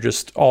Muse and you're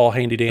just all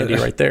handy-dandy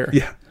right there.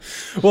 Yeah.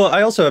 Well,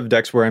 I also have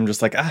decks where I'm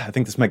just like, I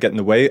think this might get in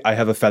the way. I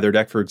have a Feather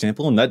deck, for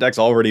example, and that deck's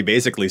already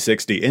basically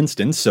 60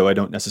 instants, so I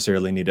don't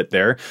necessarily need it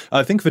there.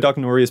 I think Vidaka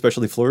no Ori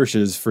especially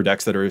flourishes for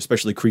decks that are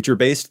especially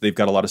creature-based. They've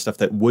got a lot of stuff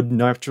that would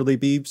naturally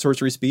be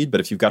sorcery speed, but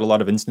if you've got a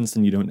lot of instants,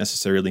 then you don't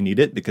necessarily need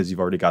it because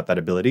you've already got that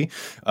ability.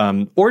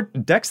 Or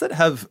decks that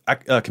have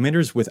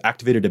commanders with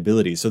activated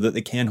abilities so that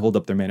they can hold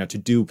up their mana to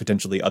do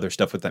potentially other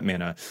stuff with that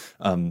mana,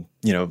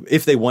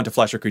 if they want to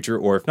flash a creature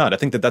or if not. I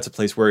think that's a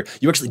place where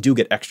you actually do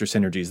get extra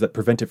synergies that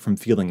prevent it from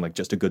feeling like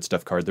just a good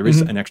stuff card. There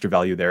is an extra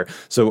value there.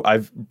 So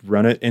I've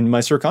run it in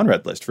my Sir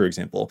Conrad list, for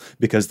example,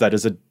 because that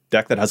is a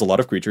deck that has a lot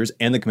of creatures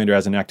and the commander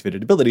has an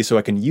activated ability, so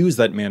I can use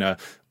that mana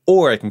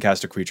or I can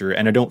cast a creature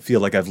and I don't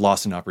feel like I've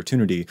lost an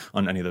opportunity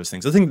on any of those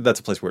things. I think that's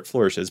a place where it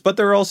flourishes. But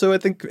there are also, I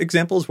think,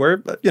 examples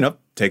where,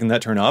 taking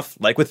that turn off,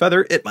 like with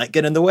Feather, it might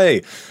get in the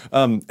way.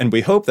 And we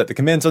hope that the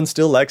Command Zone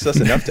still likes us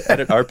enough to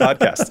edit our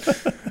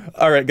podcast.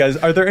 All right, guys,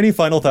 are there any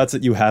final thoughts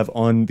that you have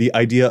on the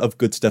idea of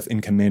good stuff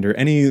in Commander?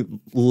 Any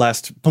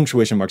last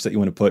punctuation marks that you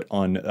want to put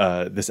on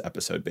this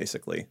episode,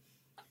 basically?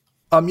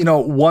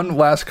 One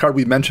last card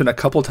we mentioned a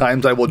couple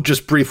times, I will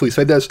just briefly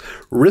say this.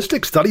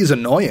 Rhystic Study is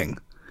annoying.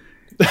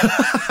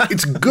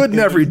 It's good in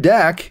every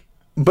deck,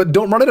 but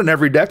don't run it in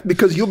every deck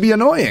because you'll be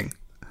annoying.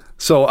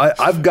 So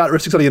I've got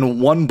Rhystic Study in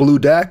one blue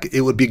deck.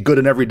 It would be good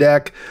in every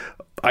deck.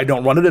 I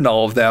don't run it in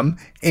all of them.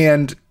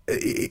 And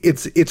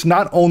it's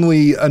not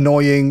only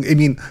annoying. I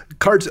mean,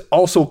 cards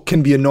also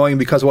can be annoying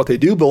because of what they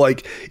do, but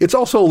like it's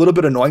also a little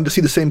bit annoying to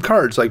see the same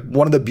cards. Like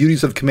one of the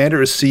beauties of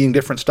Commander is seeing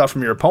different stuff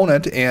from your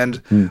opponent,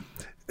 and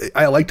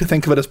I like to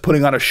think of it as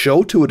putting on a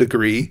show to a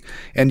degree,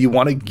 and you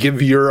want to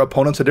give your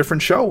opponents a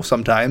different show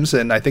sometimes.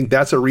 And I think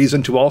that's a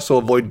reason to also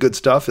avoid good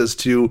stuff, is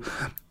to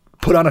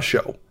put on a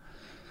show.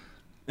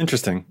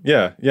 Interesting.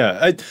 Yeah.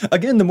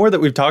 Again, the more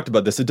that we've talked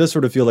about this, it does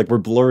sort of feel like we're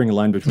blurring a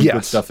line between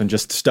good stuff and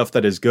just stuff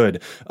that is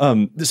good.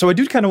 So I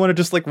do kind of want to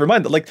just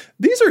remind that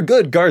these are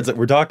good cards that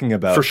we're talking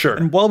about. For sure.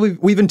 And while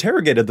we've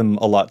interrogated them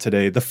a lot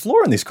today, the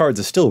floor on these cards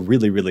is still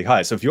really, really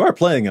high. So if you are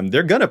playing them,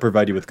 they're going to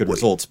provide you with good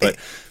results. But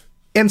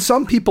And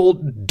some people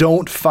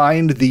don't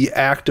find the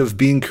act of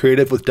being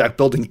creative with deck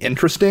building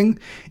interesting.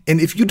 And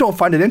if you don't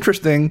find it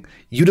interesting,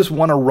 you just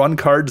want to run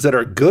cards that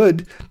are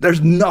good.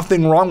 There's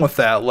nothing wrong with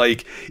that.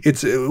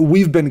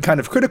 We've been kind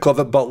of critical of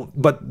it,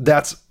 but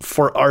that's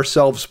for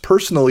ourselves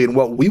personally and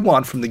what we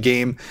want from the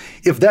game.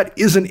 If that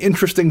isn't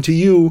interesting to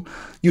you,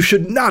 you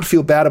should not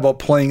feel bad about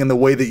playing in the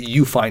way that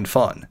you find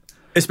fun.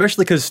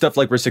 Especially because stuff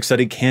like Rhystic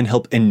Study can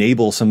help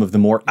enable some of the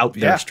more out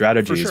there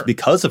strategies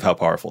because of how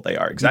powerful they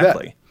are.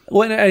 Exactly.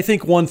 Well, and I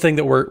think one thing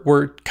that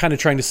we're kind of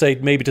trying to say,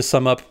 maybe to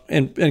sum up,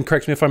 and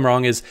correct me if I'm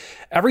wrong, is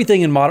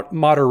everything in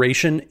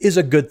moderation is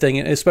a good thing,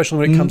 especially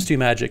when it comes to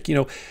Magic.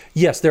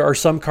 Yes, there are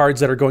some cards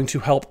that are going to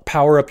help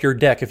power up your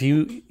deck. If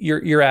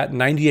you're at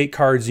 98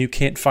 cards, you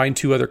can't find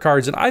 2 other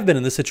cards, and I've been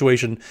in this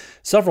situation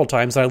several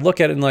times, and I look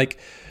at it and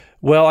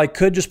well, I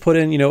could just put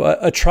in,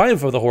 a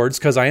Triumph of the Hordes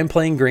because I am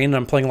playing green and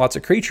I'm playing lots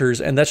of creatures,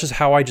 and that's just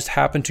how I just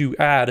happen to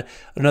add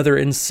another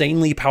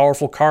insanely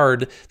powerful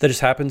card that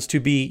just happens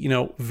to be,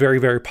 very,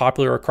 very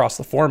popular across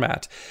the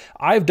format.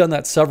 I've done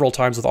that several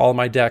times with all of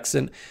my decks,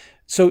 and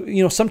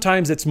so,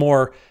 sometimes it's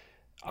more,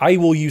 I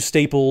will use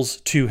staples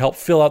to help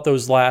fill out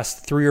those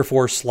last 3 or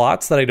 4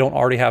 slots that I don't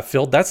already have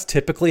filled. That's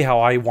typically how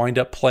I wind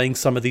up playing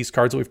some of these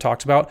cards that we've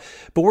talked about.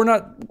 But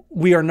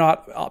we are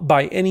not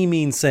by any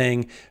means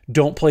saying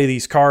don't play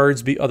these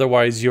cards,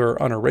 otherwise you're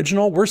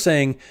unoriginal. We're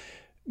saying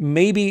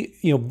maybe,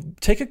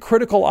 take a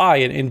critical eye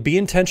and be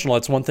intentional.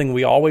 That's one thing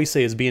we always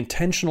say, is be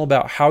intentional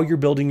about how you're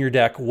building your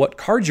deck, what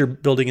cards you're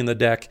building in the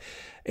deck,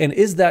 and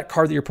is that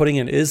card that you're putting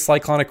in, is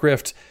Cyclonic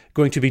Rift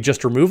going to be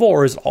just removal,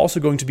 or is it also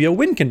going to be a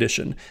win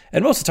condition?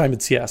 And most of the time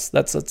it's yes.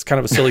 That's kind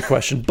of a silly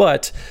question,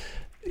 but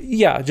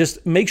yeah,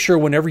 just make sure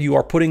whenever you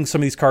are putting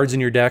some of these cards in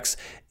your decks,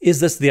 is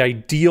this the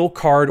ideal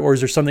card, or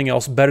is there something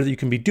else better that you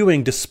can be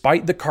doing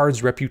despite the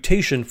card's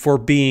reputation for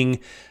being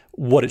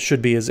what it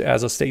should be as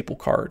a staple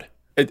card?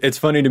 It's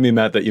funny to me,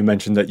 Matt, that you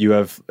mentioned that you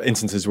have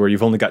instances where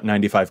you've only got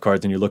 95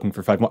 cards and you're looking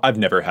for 5 more. I've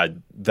never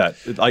had that.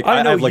 Like, I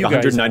have like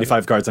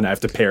 195 cards and I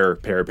have to pair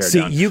See,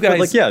 down. You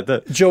guys,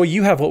 Joey,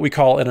 you have what we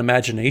call an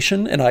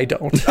imagination, and I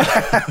don't.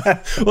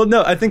 Well,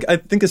 no, I think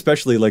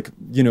especially like,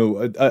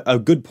 a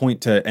good point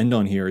to end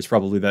on here is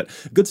probably that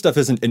good stuff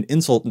isn't an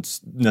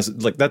insult.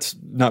 Like, that's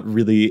not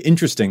really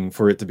interesting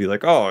for it to be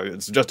like, oh,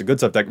 it's just a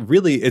good stuff deck.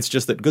 Really, it's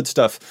just that good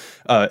stuff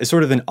is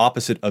sort of an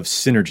opposite of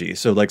synergy.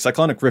 So like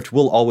Cyclonic Rift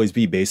will always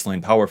be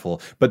baseline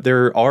powerful, but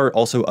there are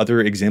also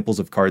other examples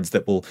of cards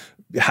that will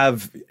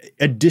have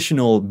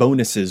additional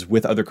bonuses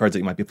with other cards that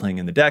you might be playing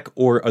in the deck,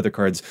 or other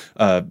cards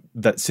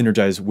that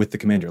synergize with the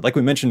commander. Like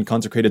we mentioned,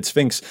 Consecrated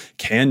Sphinx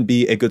can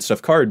be a good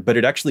stuff card, but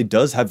it actually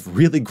does have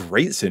really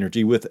great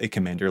synergy with a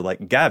commander like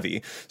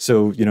Gavi.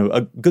 So,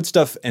 a good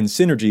stuff and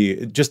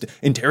synergy, just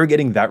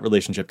interrogating that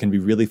relationship can be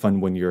really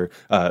fun when you're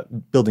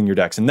building your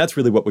decks. And that's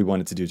really what we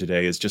wanted to do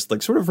today, is just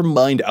like sort of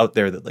remind out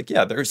there that, like,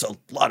 yeah, there's a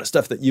lot of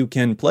stuff that you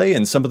can play,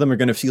 and some of them are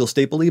going to feel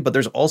stapley, but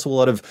there's also a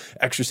lot of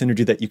extra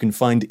synergy that you can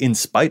find in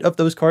spite of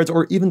those cards,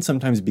 or even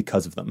sometimes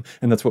because of them.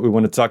 And that's what we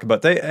wanted to talk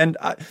about today. And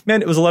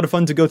man, it was a lot of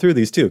fun to go through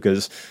these too,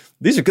 because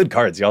these are good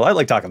cards, y'all. I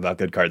like talking about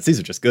good cards. These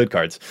are just good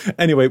cards.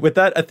 Anyway, with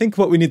that, I think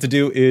what we need to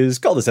do is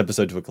call this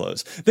episode to a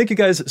close. Thank you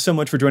guys so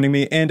much for joining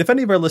me. And if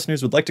any of our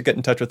listeners would like to get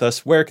in touch with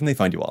us, where can they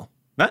find you all?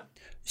 Matt?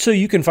 So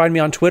you can find me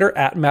on Twitter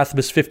at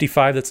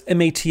Mathibus55. That's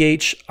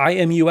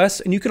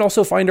MATHIMUS. And you can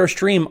also find our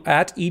stream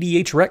at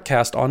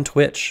EDHRecast on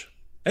Twitch.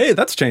 Hey,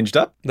 that's changed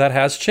up. That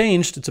has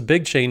changed. It's a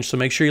big change, so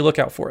make sure you look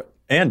out for it.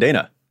 And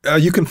Dana.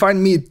 You can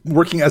find me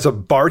working as a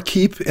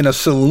barkeep in a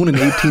saloon in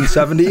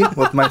 1870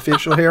 with my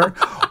facial hair,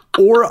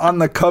 or on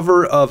the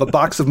cover of a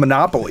box of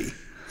Monopoly.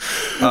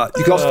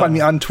 You can also find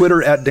me on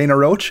Twitter at Dana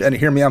Roach, and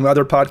hear me on my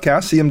other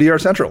podcast, CMDR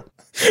Central.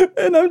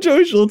 And I'm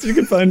Joey Schultz. You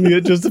can find me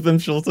at Joseph M.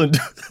 Schultz on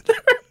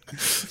Twitter.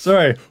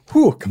 Sorry.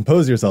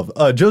 Compose yourself.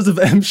 Joseph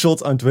M.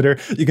 Schultz on Twitter.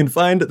 You can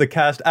find the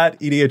cast at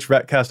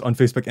EDHRecast on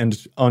Facebook and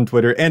on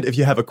Twitter. And if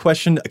you have a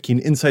question, a keen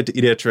insight to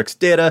EDHREC's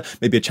data,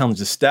 maybe a challenge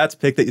to stats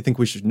pick that you think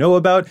we should know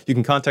about, you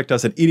can contact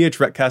us at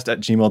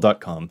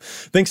edhrecast@gmail.com.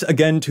 Thanks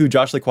again to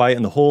Josh Lequai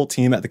and the whole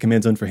team at the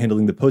Command Zone for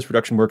handling the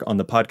post-production work on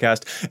the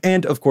podcast.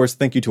 And of course,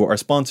 thank you to our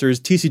sponsors,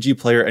 TCG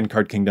Player and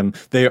Card Kingdom.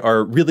 They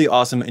are really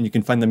awesome, and you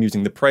can find them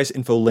using the price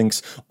info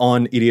links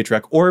on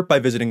EDHREC, or by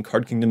visiting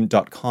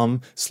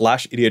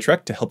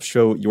cardkingdom.com/EDHREC to help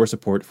show your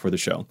support for the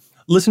show.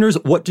 Listeners,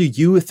 what do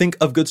you think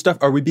of good stuff?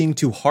 Are we being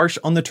too harsh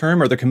on the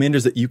term? Are there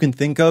commanders that you can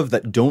think of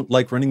that don't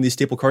like running these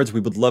staple cards? We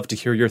would love to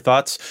hear your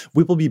thoughts.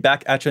 We will be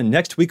back at you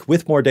next week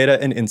with more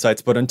data and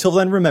insights. But until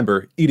then,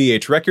 remember,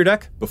 EDHREC your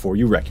deck before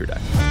you wreck your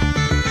deck.